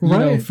unfair,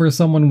 for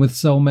someone with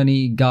so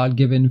many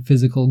God-given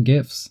physical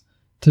gifts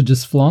to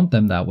just flaunt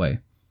them that way.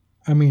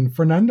 I mean,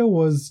 Fernando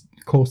was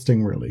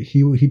coasting, really.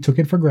 He took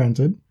it for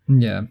granted.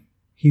 Yeah.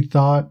 He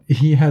thought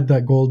he had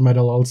that gold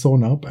medal all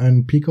sewn up,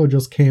 and Pico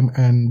just came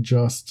and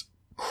just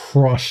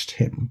crushed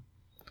him.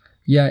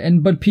 Yeah,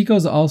 but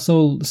Pico's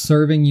also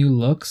serving you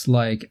looks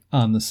like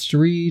on the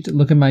street,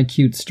 look at my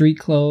cute street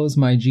clothes,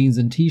 my jeans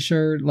and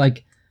t-shirt.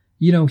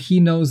 He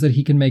knows that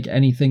he can make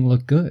anything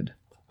look good.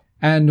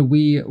 And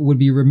we would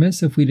be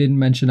remiss if we didn't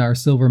mention our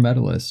silver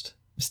medalist,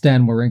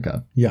 Stan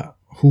Wawrinka. Yeah,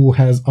 who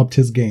has upped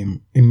his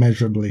game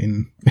immeasurably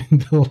in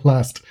the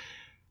last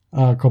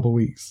couple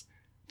weeks.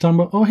 Talking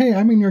about, oh, hey,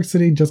 I'm in New York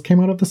City, just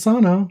came out of the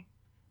sauna.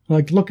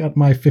 Look at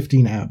my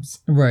 15 abs.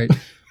 Right.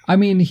 I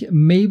mean,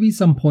 maybe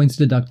some points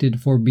deducted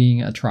for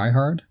being a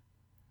tryhard.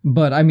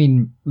 But, I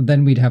mean,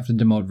 then we'd have to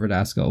demote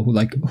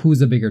Verdasco,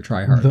 who's a bigger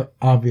tryhard? The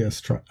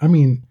obvious try. I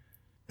mean,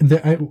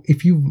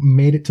 if you've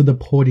made it to the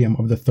podium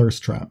of the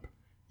thirst trap,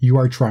 you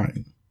are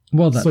trying.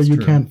 Well, that's true. So you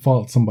can't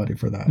fault somebody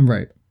for that.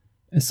 Right.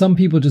 Some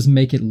people just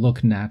make it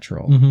look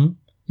natural. Mm-hmm.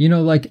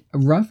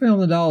 Rafael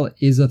Nadal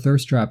is a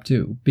thirst trap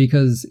too,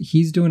 because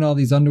he's doing all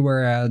these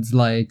underwear ads.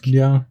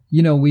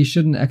 We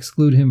shouldn't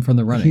exclude him from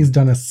the running. He's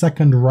done a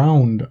second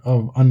round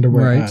of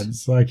underwear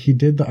ads. He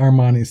did the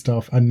Armani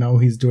stuff, and now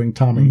he's doing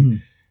Tommy. Mm-hmm.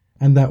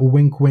 And that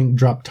wink, wink,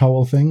 drop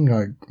towel thing.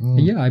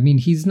 Yeah, I mean,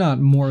 he's not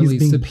morally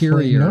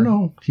superior.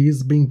 No,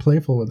 he's being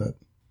playful with it.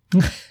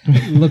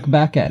 Look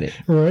back at it.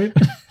 Right?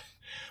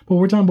 But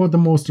we're talking about the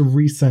most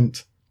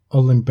recent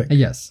Olympic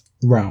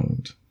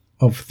round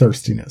of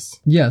thirstiness.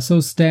 Yeah,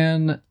 so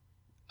Stan,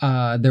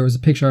 there was a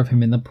picture of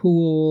him in the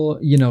pool,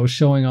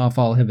 showing off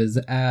all of his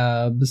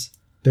abs.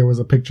 There was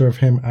a picture of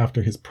him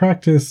after his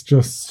practice,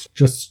 just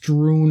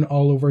strewn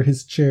all over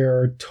his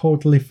chair,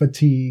 totally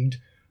fatigued,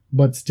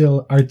 but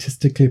still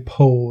artistically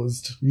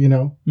posed,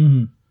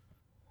 Mm-hmm.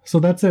 So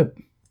that's it.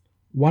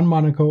 One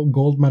Monaco,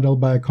 gold medal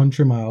by a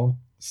country mile.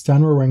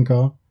 Stan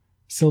Wawrinka,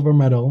 silver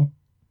medal,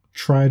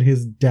 tried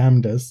his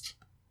damnedest,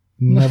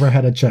 never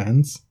had a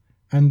chance.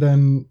 And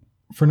then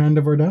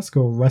Fernando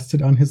Verdasco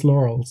rested on his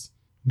laurels.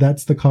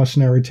 That's the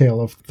cautionary tale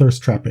of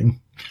thirst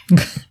trapping.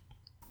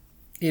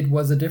 It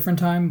was a different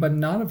time, but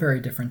not a very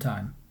different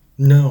time.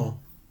 No.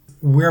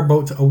 We're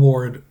about to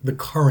award the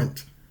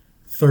current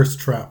thirst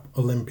trap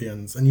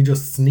Olympians, and you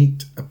just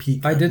sneaked a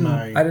peek I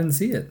didn't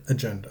see it.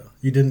 Agenda.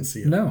 You didn't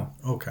see it? No.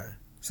 Okay.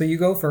 So you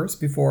go first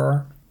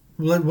before...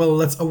 Well,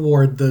 let's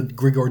award the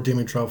Grigor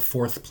Dimitrov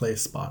 4th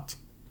place spot.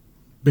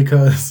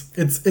 Because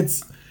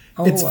it's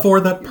for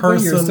that person...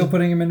 Wait, you're still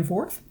putting him in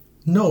 4th?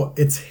 No,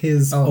 it's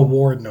his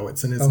award. No,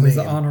 it's in his name. It's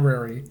the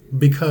honorary.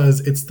 Because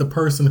it's the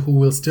person who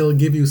will still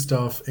give you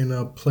stuff in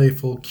a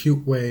playful,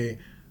 cute way,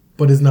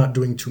 but is not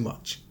doing too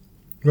much.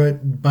 Right?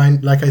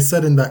 Like I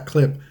said in that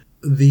clip,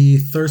 the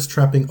thirst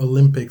trapping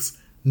Olympics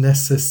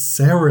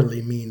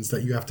necessarily means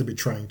that you have to be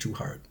trying too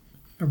hard.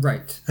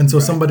 Right. And so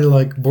somebody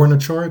like Borna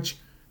Choric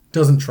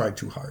doesn't try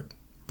too hard,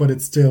 but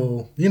it's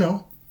still,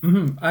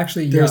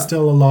 Actually, yeah. There's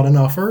still a lot on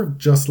offer,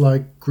 just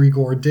like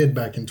Grigor did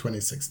back in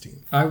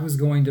 2016. I was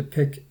going to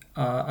pick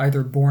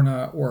either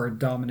Borna or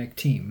Dominic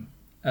Thiem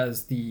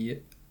as the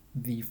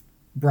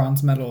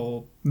bronze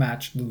medal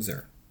match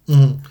loser.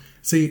 Mm-hmm.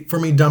 See, for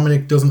me,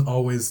 Dominic doesn't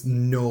always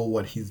know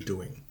what he's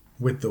doing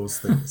with those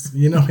things.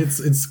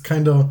 It's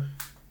kind of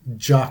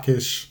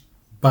jockish.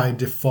 By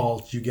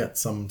default, you get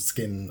some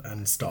skin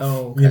and stuff.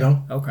 Oh, okay.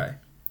 Okay.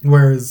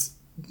 Whereas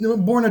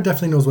Borna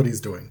definitely knows what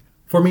he's doing.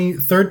 For me,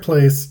 third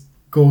place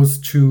goes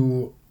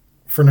to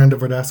Fernando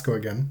Verdasco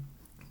again.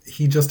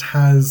 He just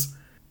has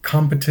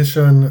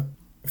competition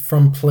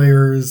from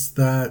players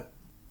that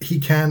he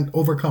can't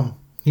overcome.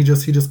 He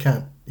just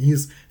can't.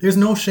 There's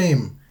no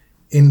shame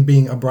in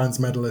being a bronze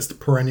medalist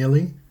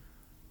perennially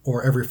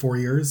or every 4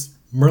 years.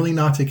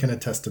 Merlinati can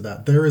attest to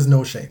that. There is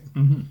no shame.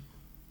 Mm-hmm.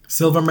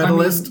 Silver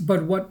medalist.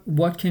 But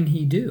what can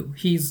he do?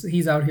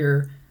 He's out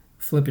here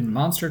flipping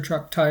monster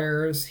truck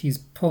tires. He's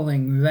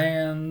pulling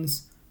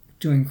vans,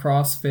 doing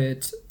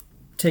CrossFit,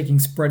 taking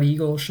spread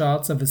eagle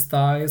shots of his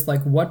thighs.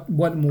 Like what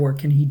more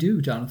can he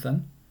do,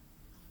 Jonathan?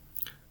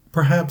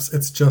 Perhaps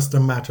it's just a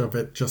matter of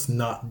it just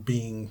not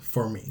being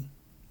for me.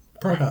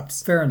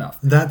 Perhaps. Fair enough.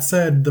 That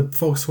said, the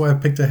folks who I've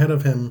picked ahead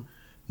of him,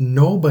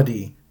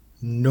 nobody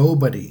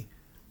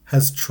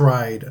has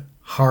tried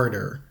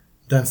harder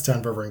than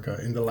Stan Wawrinka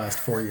in the last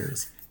 4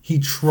 years. He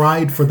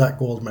tried for that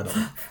gold medal.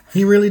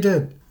 He really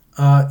did.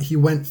 He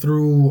went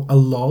through a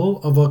lull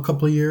of a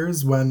couple of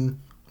years when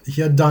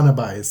he had Donna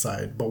by his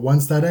side. But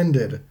once that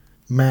ended,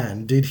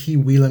 man, did he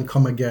wheel and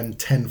come again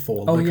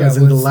tenfold. Because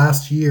in the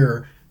last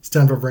year,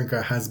 Stan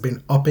Wawrinka has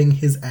been upping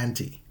his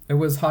ante. It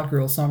was hot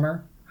girl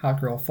summer,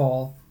 hot girl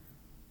fall,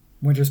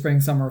 winter,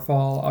 spring, summer,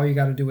 fall. All you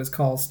got to do is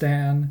call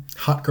Stan.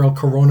 Hot girl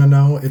corona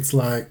now. It's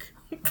like...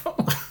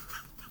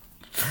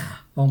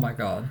 Oh my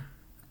God.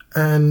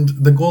 And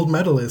the gold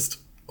medalist,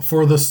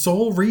 for the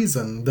sole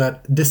reason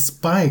that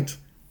despite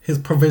his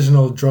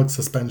provisional drug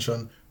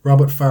suspension,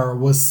 Robert Farah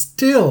was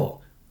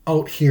still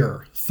out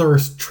here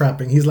thirst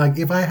trapping. He's like,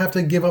 if I have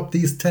to give up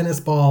these tennis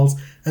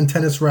balls and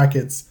tennis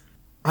rackets,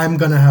 I'm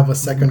going to have a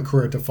second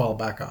career to fall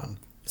back on.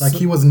 Like,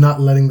 he was not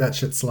letting that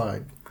shit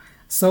slide.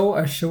 So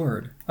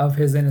assured of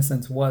his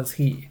innocence was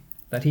he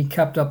that he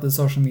kept up the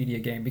social media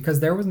game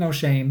because there was no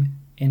shame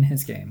in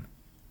his game.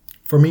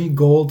 For me,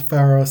 gold,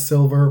 Farah,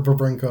 silver,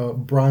 Wawrinka,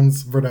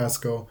 bronze,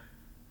 Verdasco,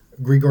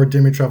 Grigor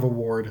Dimitrov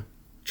Award,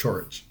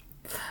 Chorich.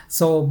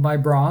 So my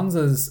bronze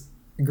is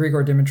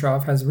Grigor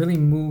Dimitrov has really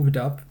moved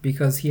up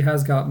because he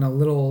has gotten a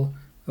little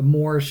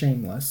more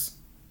shameless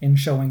in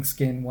showing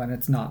skin when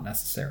it's not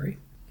necessary.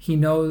 He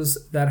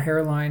knows that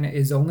hairline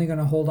is only going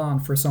to hold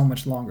on for so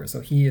much longer, so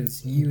he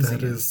is using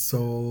it. That is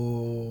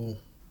so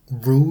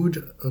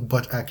rude,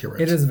 but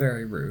accurate. It is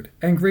very rude.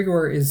 And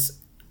Grigor is,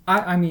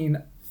 I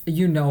mean...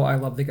 You know I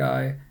love the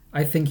guy.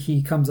 I think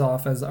he comes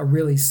off as a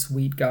really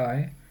sweet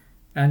guy.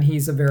 And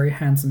he's a very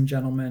handsome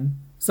gentleman.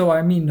 So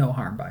I mean no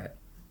harm by it.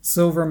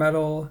 Silver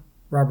medal,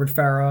 Robert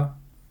Farah.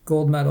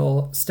 Gold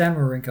medal, Stan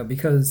Wawrinka.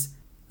 Because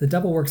the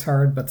devil works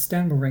hard, but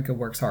Stan Wawrinka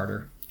works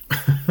harder.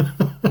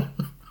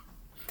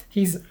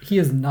 He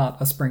is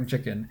not a spring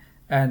chicken.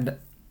 And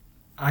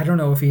I don't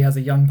know if he has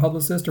a young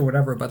publicist or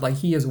whatever, but like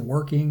he is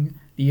working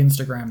the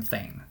Instagram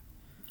thing.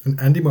 And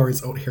Andy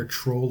Murray's out here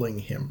trolling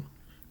him.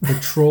 The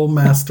Troll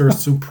Master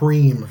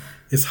Supreme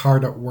is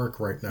hard at work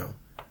right now.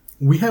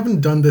 We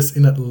haven't done this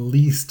in at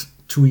least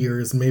 2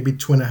 years, maybe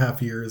 2.5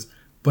 years,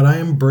 but I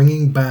am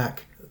bringing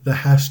back the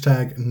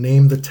hashtag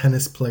Name the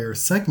Tennis Player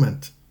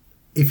segment.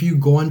 If you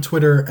go on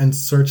Twitter and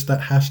search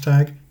that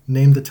hashtag,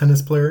 Name the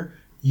Tennis Player,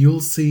 you'll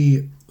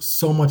see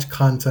so much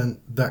content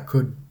that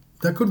could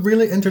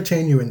really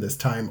entertain you in this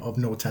time of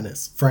no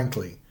tennis,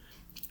 frankly.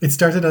 It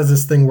started as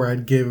this thing where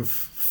I'd give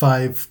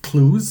 5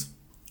 clues,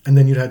 and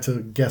then you'd have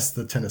to guess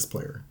the tennis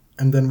player.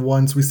 And then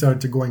once we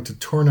started to going to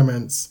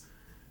tournaments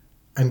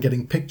and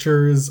getting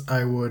pictures,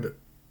 I would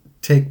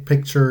take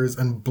pictures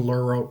and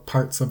blur out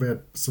parts of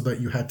it so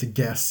that you had to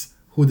guess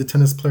who the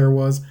tennis player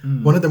was.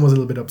 Mm. One of them was a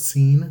little bit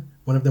obscene.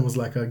 One of them was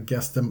like a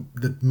guess the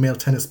male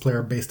tennis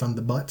player based on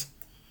the butt.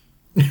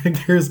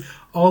 There's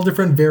all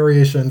different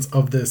variations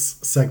of this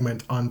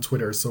segment on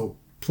Twitter, so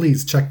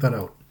please check that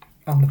out.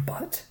 On the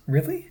butt?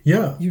 Really?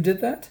 Yeah. You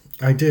did that?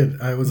 I did.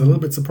 I was a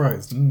little bit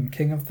surprised.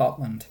 King of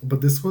Thoughtland.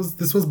 But this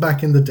was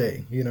back in the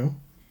day,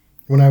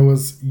 when I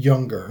was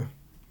younger.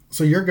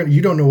 So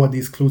you don't know what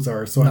these clues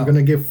are. So no. I'm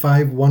gonna give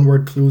 5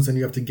 one-word clues, and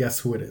you have to guess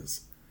who it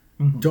is.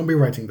 Mm-hmm. Don't be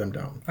writing them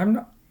down. I'm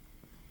not.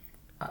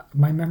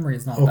 My memory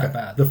is not that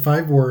bad. The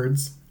 5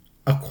 words: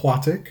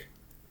 aquatic,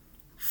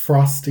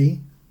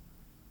 frosty,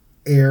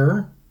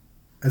 air,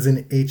 as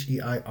in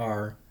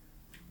HEIR,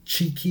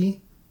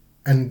 cheeky,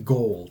 and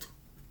gold.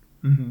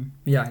 Mm-hmm.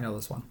 Yeah, I know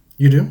this one.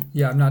 You do?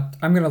 Yeah,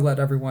 I'm going to let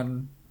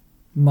everyone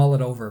mull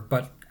it over,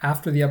 but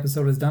after the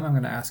episode is done, I'm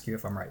going to ask you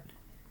if I'm right.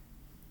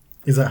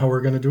 Is that how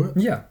we're going to do it?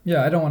 Yeah,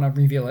 I don't want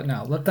to reveal it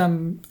now. Let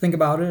them think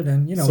about it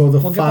and, So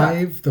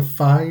the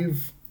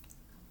 5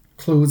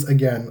 clues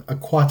again: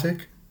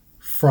 aquatic,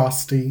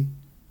 frosty,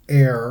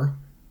 air,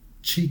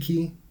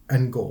 cheeky,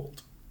 and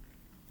gold.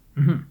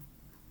 Mm-hmm.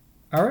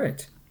 All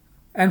right.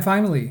 And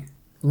finally,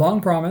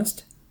 long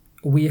promised,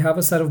 we have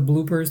a set of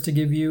bloopers to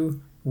give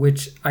you,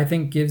 which I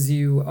think gives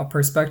you a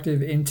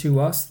perspective into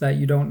us that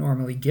you don't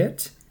normally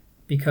get,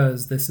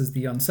 because this is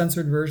the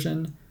uncensored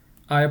version.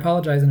 I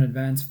apologize in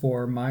advance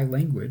for my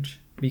language,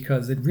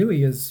 because it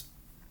really is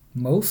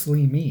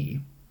mostly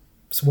me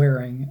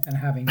swearing and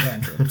having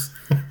tantrums.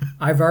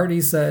 I've already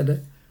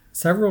said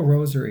several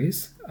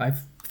rosaries.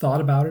 I've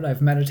thought about it,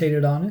 I've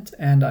meditated on it,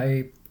 and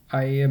I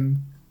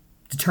am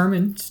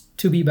determined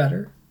to be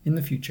better in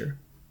the future.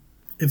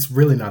 It's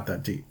really not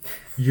that deep.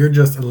 You're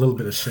just a little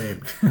bit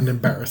ashamed and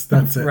embarrassed.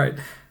 That's it. Right.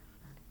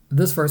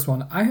 This first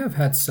one, I have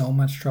had so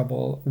much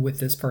trouble with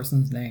this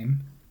person's name.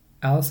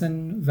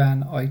 Alison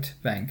van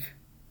Uitvank.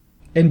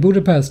 In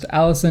Budapest,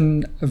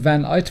 Alison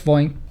van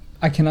Uitvank,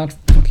 I cannot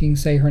fucking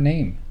say her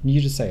name.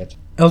 You just say it.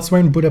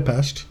 Elsewhere in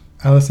Budapest,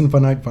 Alison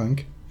van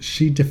Uitvank,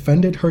 she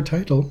defended her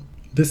title,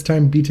 this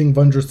time beating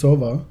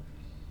Vondrousova.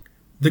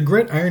 The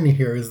great irony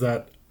here is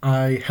that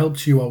I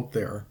helped you out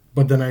there,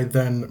 but then I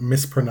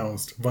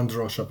mispronounced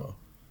Vondrousova.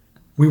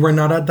 We were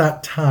not at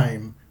that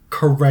time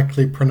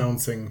correctly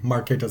pronouncing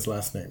Marketa's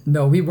last name.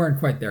 No, we weren't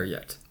quite there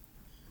yet.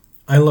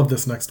 I love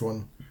this next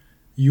one.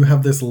 You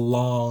have this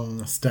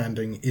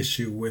long-standing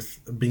issue with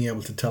being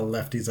able to tell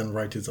lefties and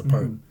righties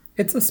apart. Mm.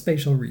 It's a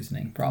spatial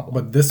reasoning problem.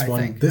 But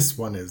this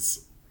one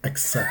is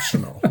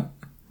exceptional.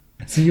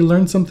 So you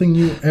learn something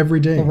new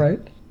every day. All right.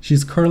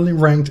 She's currently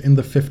ranked in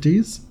the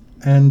 50s,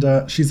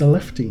 and she's a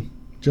lefty,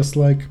 just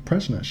like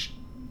Prajnesh.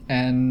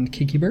 And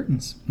Kiki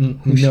Bertens.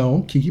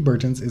 No, Kiki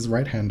Bertens is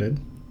right-handed.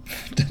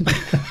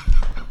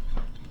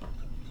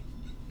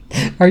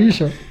 Are you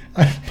sure?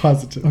 I'm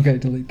positive. Okay,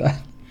 delete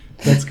that.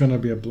 That's going to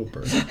be a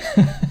blooper.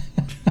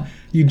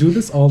 You do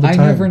this all the time.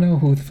 I never know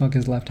who the fuck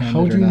is left-handed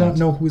or not. How do you not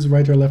know who's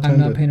right or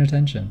left-handed? I'm not paying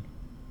attention.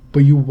 But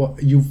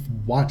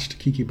you've watched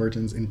Kiki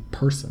Bertens in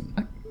person.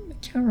 I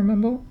can't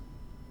remember.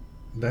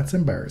 That's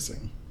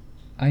embarrassing.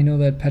 I know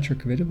that Petra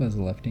Kvitova is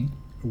a lefty.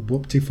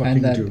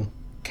 Whoop-de-fucking do.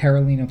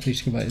 Karolina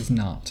Pliskova is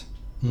not,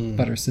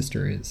 but her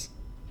sister is.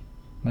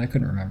 But I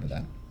couldn't remember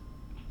that.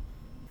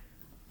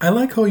 I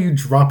like how you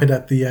drop it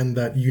at the end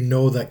that you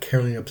know that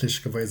Karolina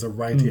Pliskova is a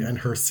righty and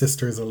her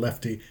sister is a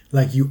lefty.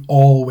 Like you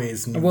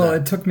always knew Well,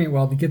 that. it took me a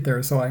while to get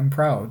there, so I'm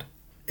proud.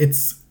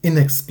 It's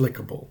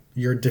inexplicable,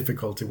 your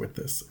difficulty with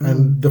this.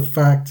 And the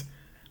fact...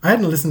 I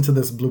hadn't listened to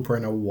this blooper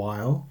in a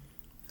while,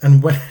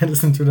 and when I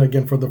listened to it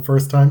again for the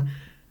first time,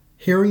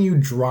 hearing you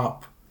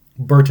drop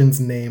Burton's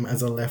name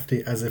as a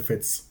lefty as if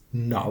it's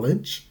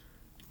knowledge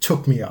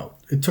took me out.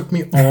 It took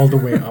me all the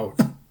way out.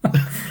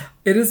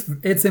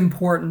 It's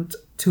important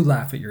to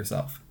laugh at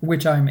yourself,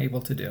 which I'm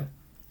able to do.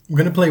 I'm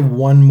going to play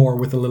one more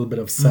with a little bit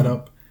of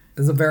setup.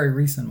 This is a very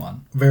recent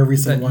one. Very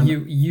recent one.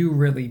 You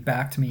really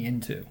backed me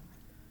into.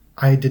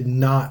 I did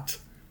not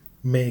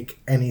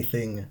make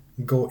anything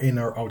go in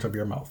or out of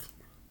your mouth.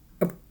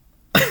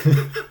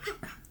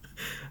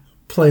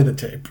 Play the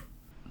tape.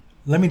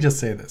 Let me just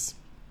say this.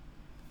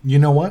 You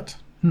know what?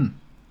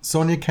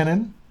 Sonia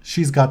Kennan,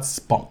 she's got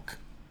spunk.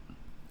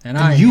 And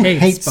I you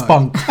hate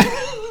spunk.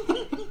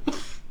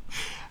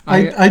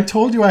 I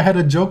told you I had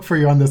a joke for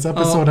you on this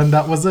episode, and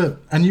that was it.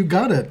 And you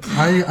got it.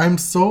 I'm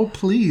so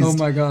pleased. Oh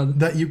my God.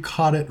 That you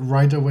caught it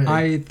right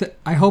away.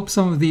 I hope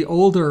some of the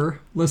older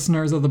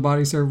listeners of the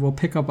Body Serve will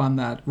pick up on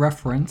that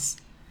reference.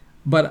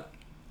 But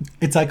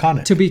it's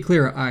iconic. To be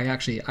clear,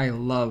 I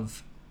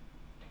love...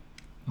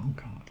 Oh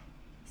God.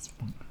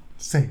 Spunk.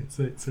 Say it.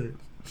 Say it. Say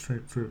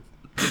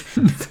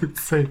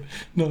it.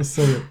 No,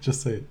 say it.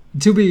 Just say it.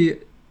 To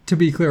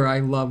be clear, I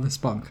love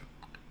spunk.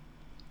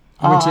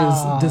 Which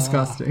is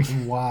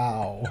disgusting.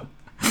 Wow.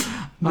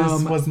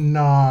 This was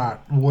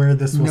not where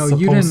this was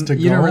supposed to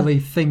go. You didn't really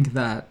think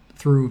that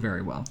through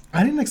very well.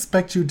 I didn't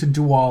expect you to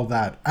do all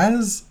that,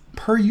 as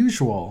per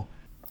usual.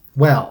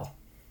 Well.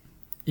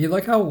 You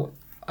like how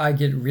I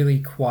get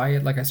really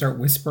quiet, like I start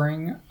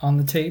whispering on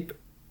the tape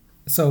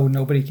so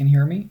nobody can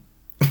hear me?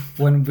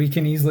 When we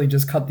can easily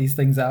just cut these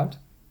things out?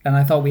 And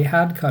I thought we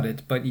had cut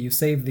it, but you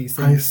saved these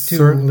things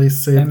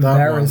to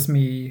embarrass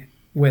me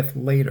with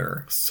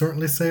later.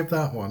 Certainly save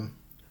that one.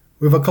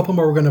 We have a couple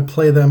more. We're going to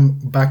play them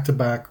back to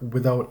back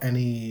without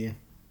any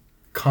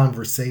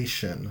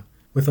conversation,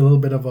 with a little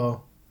bit of a,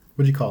 what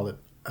do you call it?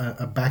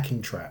 A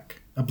backing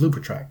track, a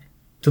blooper track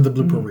to the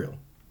blooper reel.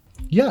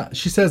 Yeah,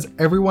 she says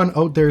everyone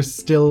out there is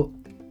still.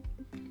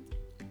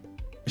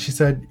 She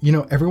said,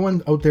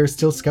 everyone out there is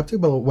still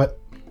skeptical of what.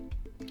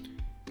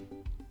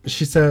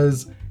 She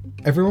says,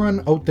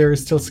 everyone out there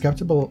is still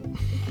skeptical.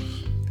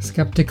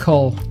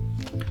 Skeptical.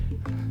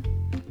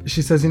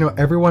 She says,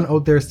 everyone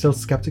out there is still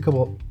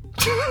skeptical.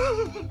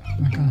 Oh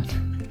my God.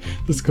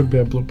 This could be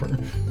a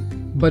blooper.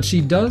 But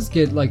she does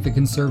get like the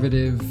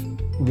conservative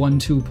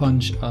 1-2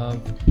 punch of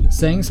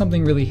saying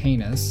something really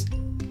heinous,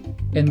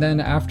 and then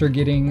after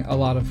getting a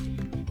lot of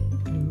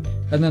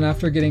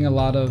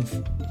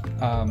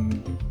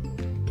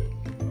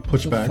pushback.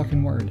 What's the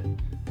fucking word?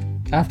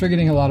 After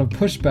getting a lot of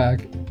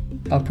pushback,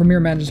 a premier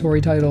mandatory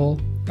title,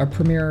 a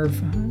premier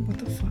what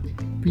the fuck?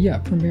 But yeah,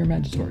 premier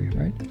mandatory,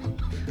 right?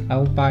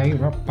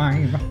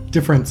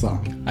 Different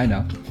song. I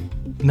know.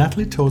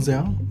 Natalie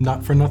Tozia,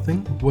 not for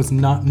nothing, was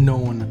not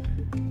known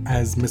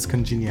as Miss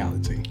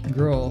Congeniality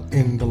Girl.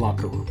 in the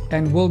locker room.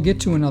 And we'll get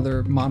to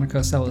another Monica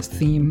Seles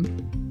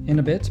theme in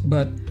a bit,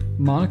 but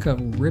Monica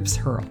rips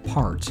her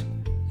apart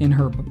in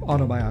her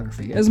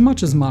autobiography, as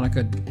much as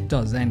Monica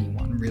does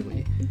anyone,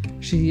 really.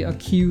 She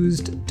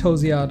accused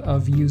Toziat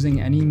of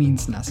using any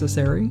means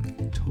necessary.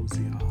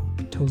 Tozia.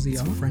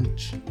 Tozia? It's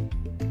French.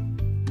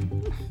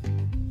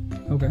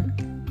 Okay.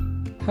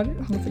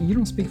 You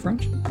don't speak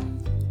French?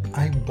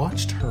 I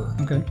watched her.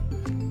 Okay.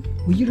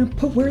 Well, you didn't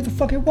put where the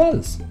fuck it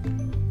was.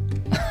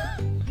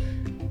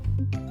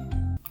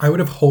 I would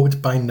have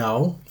hoped by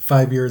now,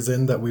 5 years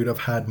in, that we would have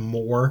had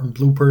more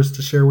bloopers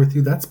to share with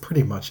you. That's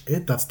pretty much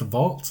it. That's the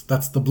vault.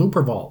 That's the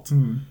blooper vault.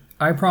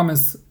 I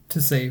promise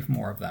to save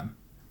more of them.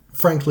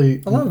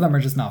 Frankly, A lot of them are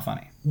just not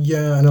funny.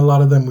 yeah, and a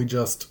lot of them we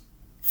just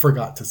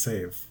forgot to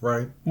save,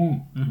 right?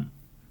 Mm-hmm.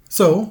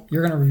 So,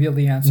 You're going to reveal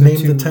the answer name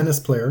to the tennis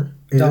player.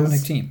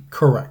 Dominic Thiem.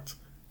 Correct.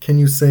 Can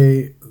you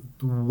say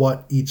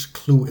what each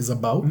clue is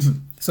about? Mm-hmm.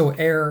 So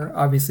air,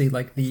 obviously,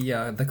 like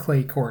the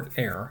clay court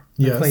air.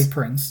 The Yes. clay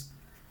prince.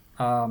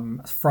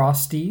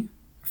 Frosty,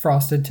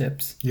 frosted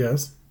tips.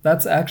 Yes.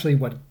 That's actually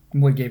what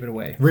gave it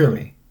away for Really?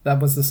 me. That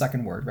was the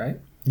second word, right?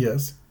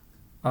 Yes.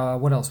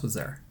 What else was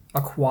there?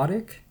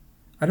 Aquatic?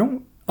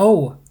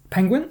 Oh,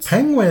 penguins?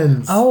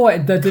 Penguins. Oh,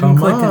 that didn't Come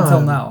click until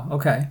on. now.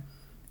 Okay.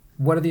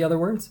 What are the other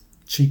words?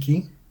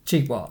 Cheeky.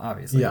 Well,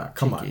 obviously. Yeah,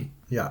 come cheeky. on.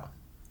 Yeah.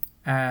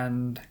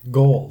 And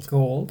Gold.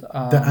 gold.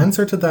 The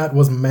answer to that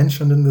was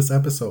mentioned in this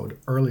episode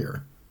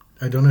earlier.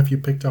 I don't know if you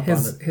picked up on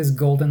it. his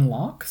golden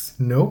locks?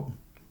 Nope.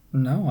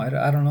 No, I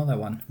don't know that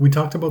one. We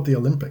talked about the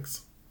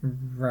Olympics.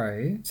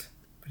 Right.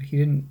 But he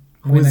didn't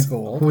win a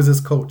gold. Who is his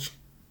coach?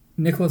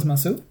 Nicholas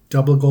Massou?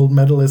 Double gold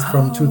medalist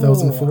from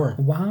 2004.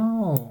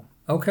 Wow.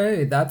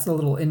 Okay, that's a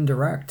little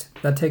indirect.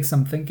 That takes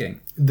some thinking.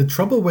 The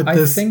trouble with I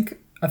this... think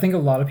a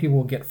lot of people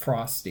will get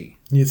Frosty.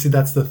 You see,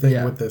 that's the thing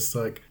Yeah. with this.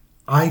 Like,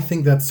 I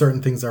think that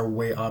certain things are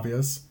way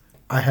obvious.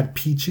 I had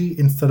peachy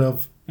instead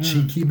of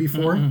cheeky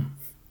before.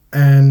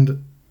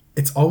 And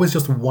it's always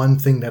just one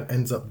thing that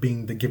ends up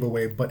being the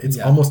giveaway, but it's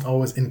almost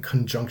always in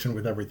conjunction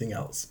with everything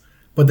else.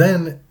 But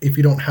then, if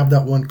you don't have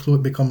that one clue,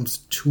 it becomes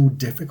too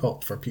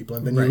difficult for people,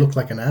 and then you look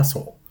like an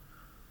asshole.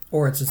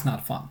 Or it's just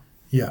not fun.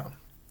 Yeah.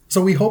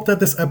 So we hope that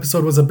this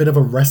episode was a bit of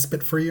a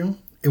respite for you.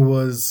 It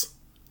was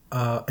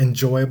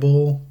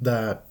enjoyable,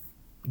 that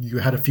you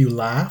had a few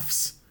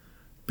laughs,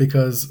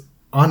 because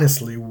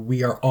honestly,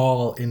 we are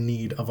all in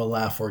need of a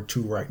laugh or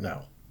two right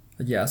now.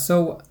 Yeah,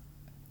 so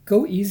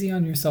go easy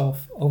on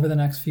yourself over the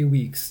next few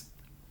weeks.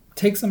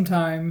 Take some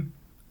time,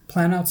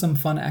 plan out some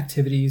fun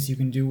activities you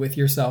can do with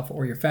yourself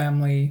or your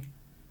family.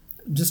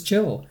 Just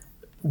chill.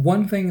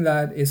 One thing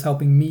that is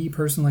helping me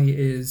personally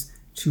is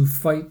to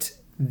fight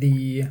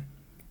the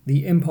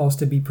impulse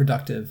to be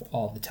productive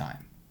all the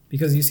time.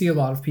 Because you see a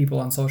lot of people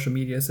on social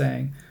media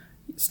saying,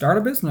 start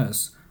a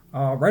business,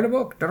 write a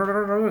book,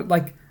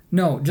 like,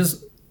 no,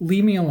 just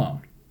leave me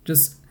alone.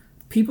 Just,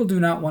 people do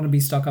not want to be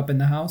stuck up in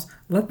the house.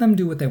 Let them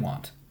do what they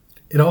want.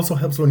 It also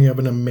helps when you have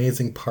an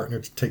amazing partner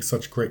to take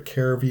such great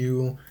care of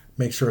you,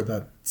 make sure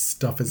that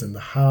stuff is in the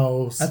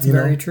house. That's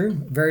very true.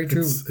 Very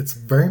true. It's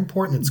very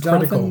important. It's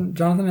critical.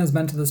 Jonathan has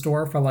been to the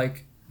store for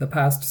like the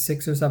past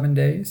 6 or 7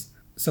 days,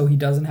 so he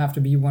doesn't have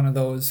to be one of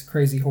those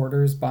crazy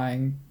hoarders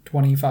buying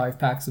 25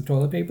 packs of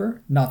toilet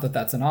paper. Not that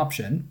that's an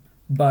option,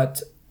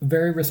 but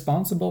very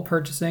responsible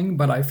purchasing,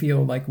 but I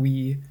feel like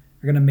we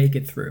are going to make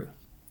it through.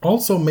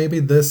 Also, maybe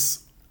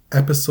this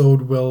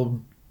episode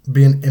will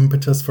be an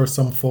impetus for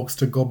some folks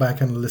to go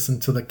back and listen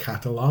to the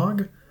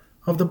catalog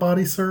of the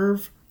Body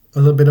Serve. A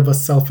little bit of a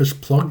selfish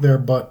plug there,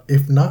 but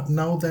if not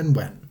now, then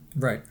when?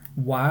 Right.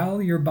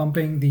 While you're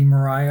bumping the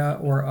Mariah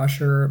or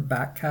Usher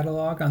back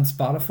catalog on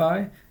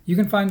Spotify, you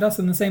can find us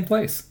in the same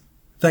place.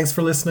 Thanks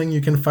for listening.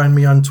 You can find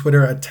me on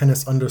Twitter at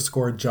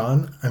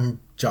tennis_John. I'm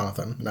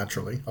Jonathan,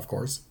 naturally, of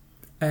course.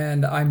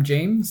 And I'm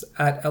James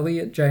at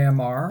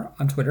ElliotJMR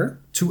on Twitter.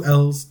 2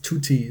 L's,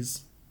 2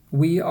 T's.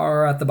 We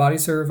are at The Body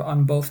Serve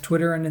on both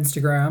Twitter and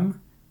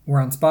Instagram.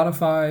 We're on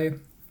Spotify,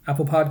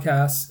 Apple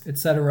Podcasts,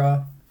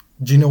 etc.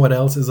 Do you know what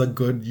else is a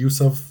good use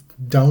of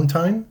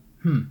downtime?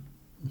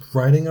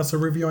 Writing us a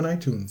review on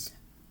iTunes.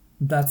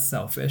 That's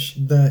selfish.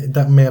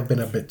 That may have been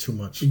a bit too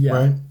much,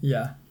 right?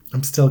 Yeah.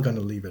 I'm still going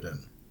to leave it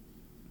in.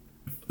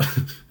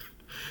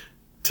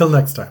 Till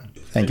next time.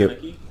 Thank you.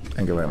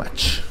 Thank you very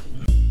much.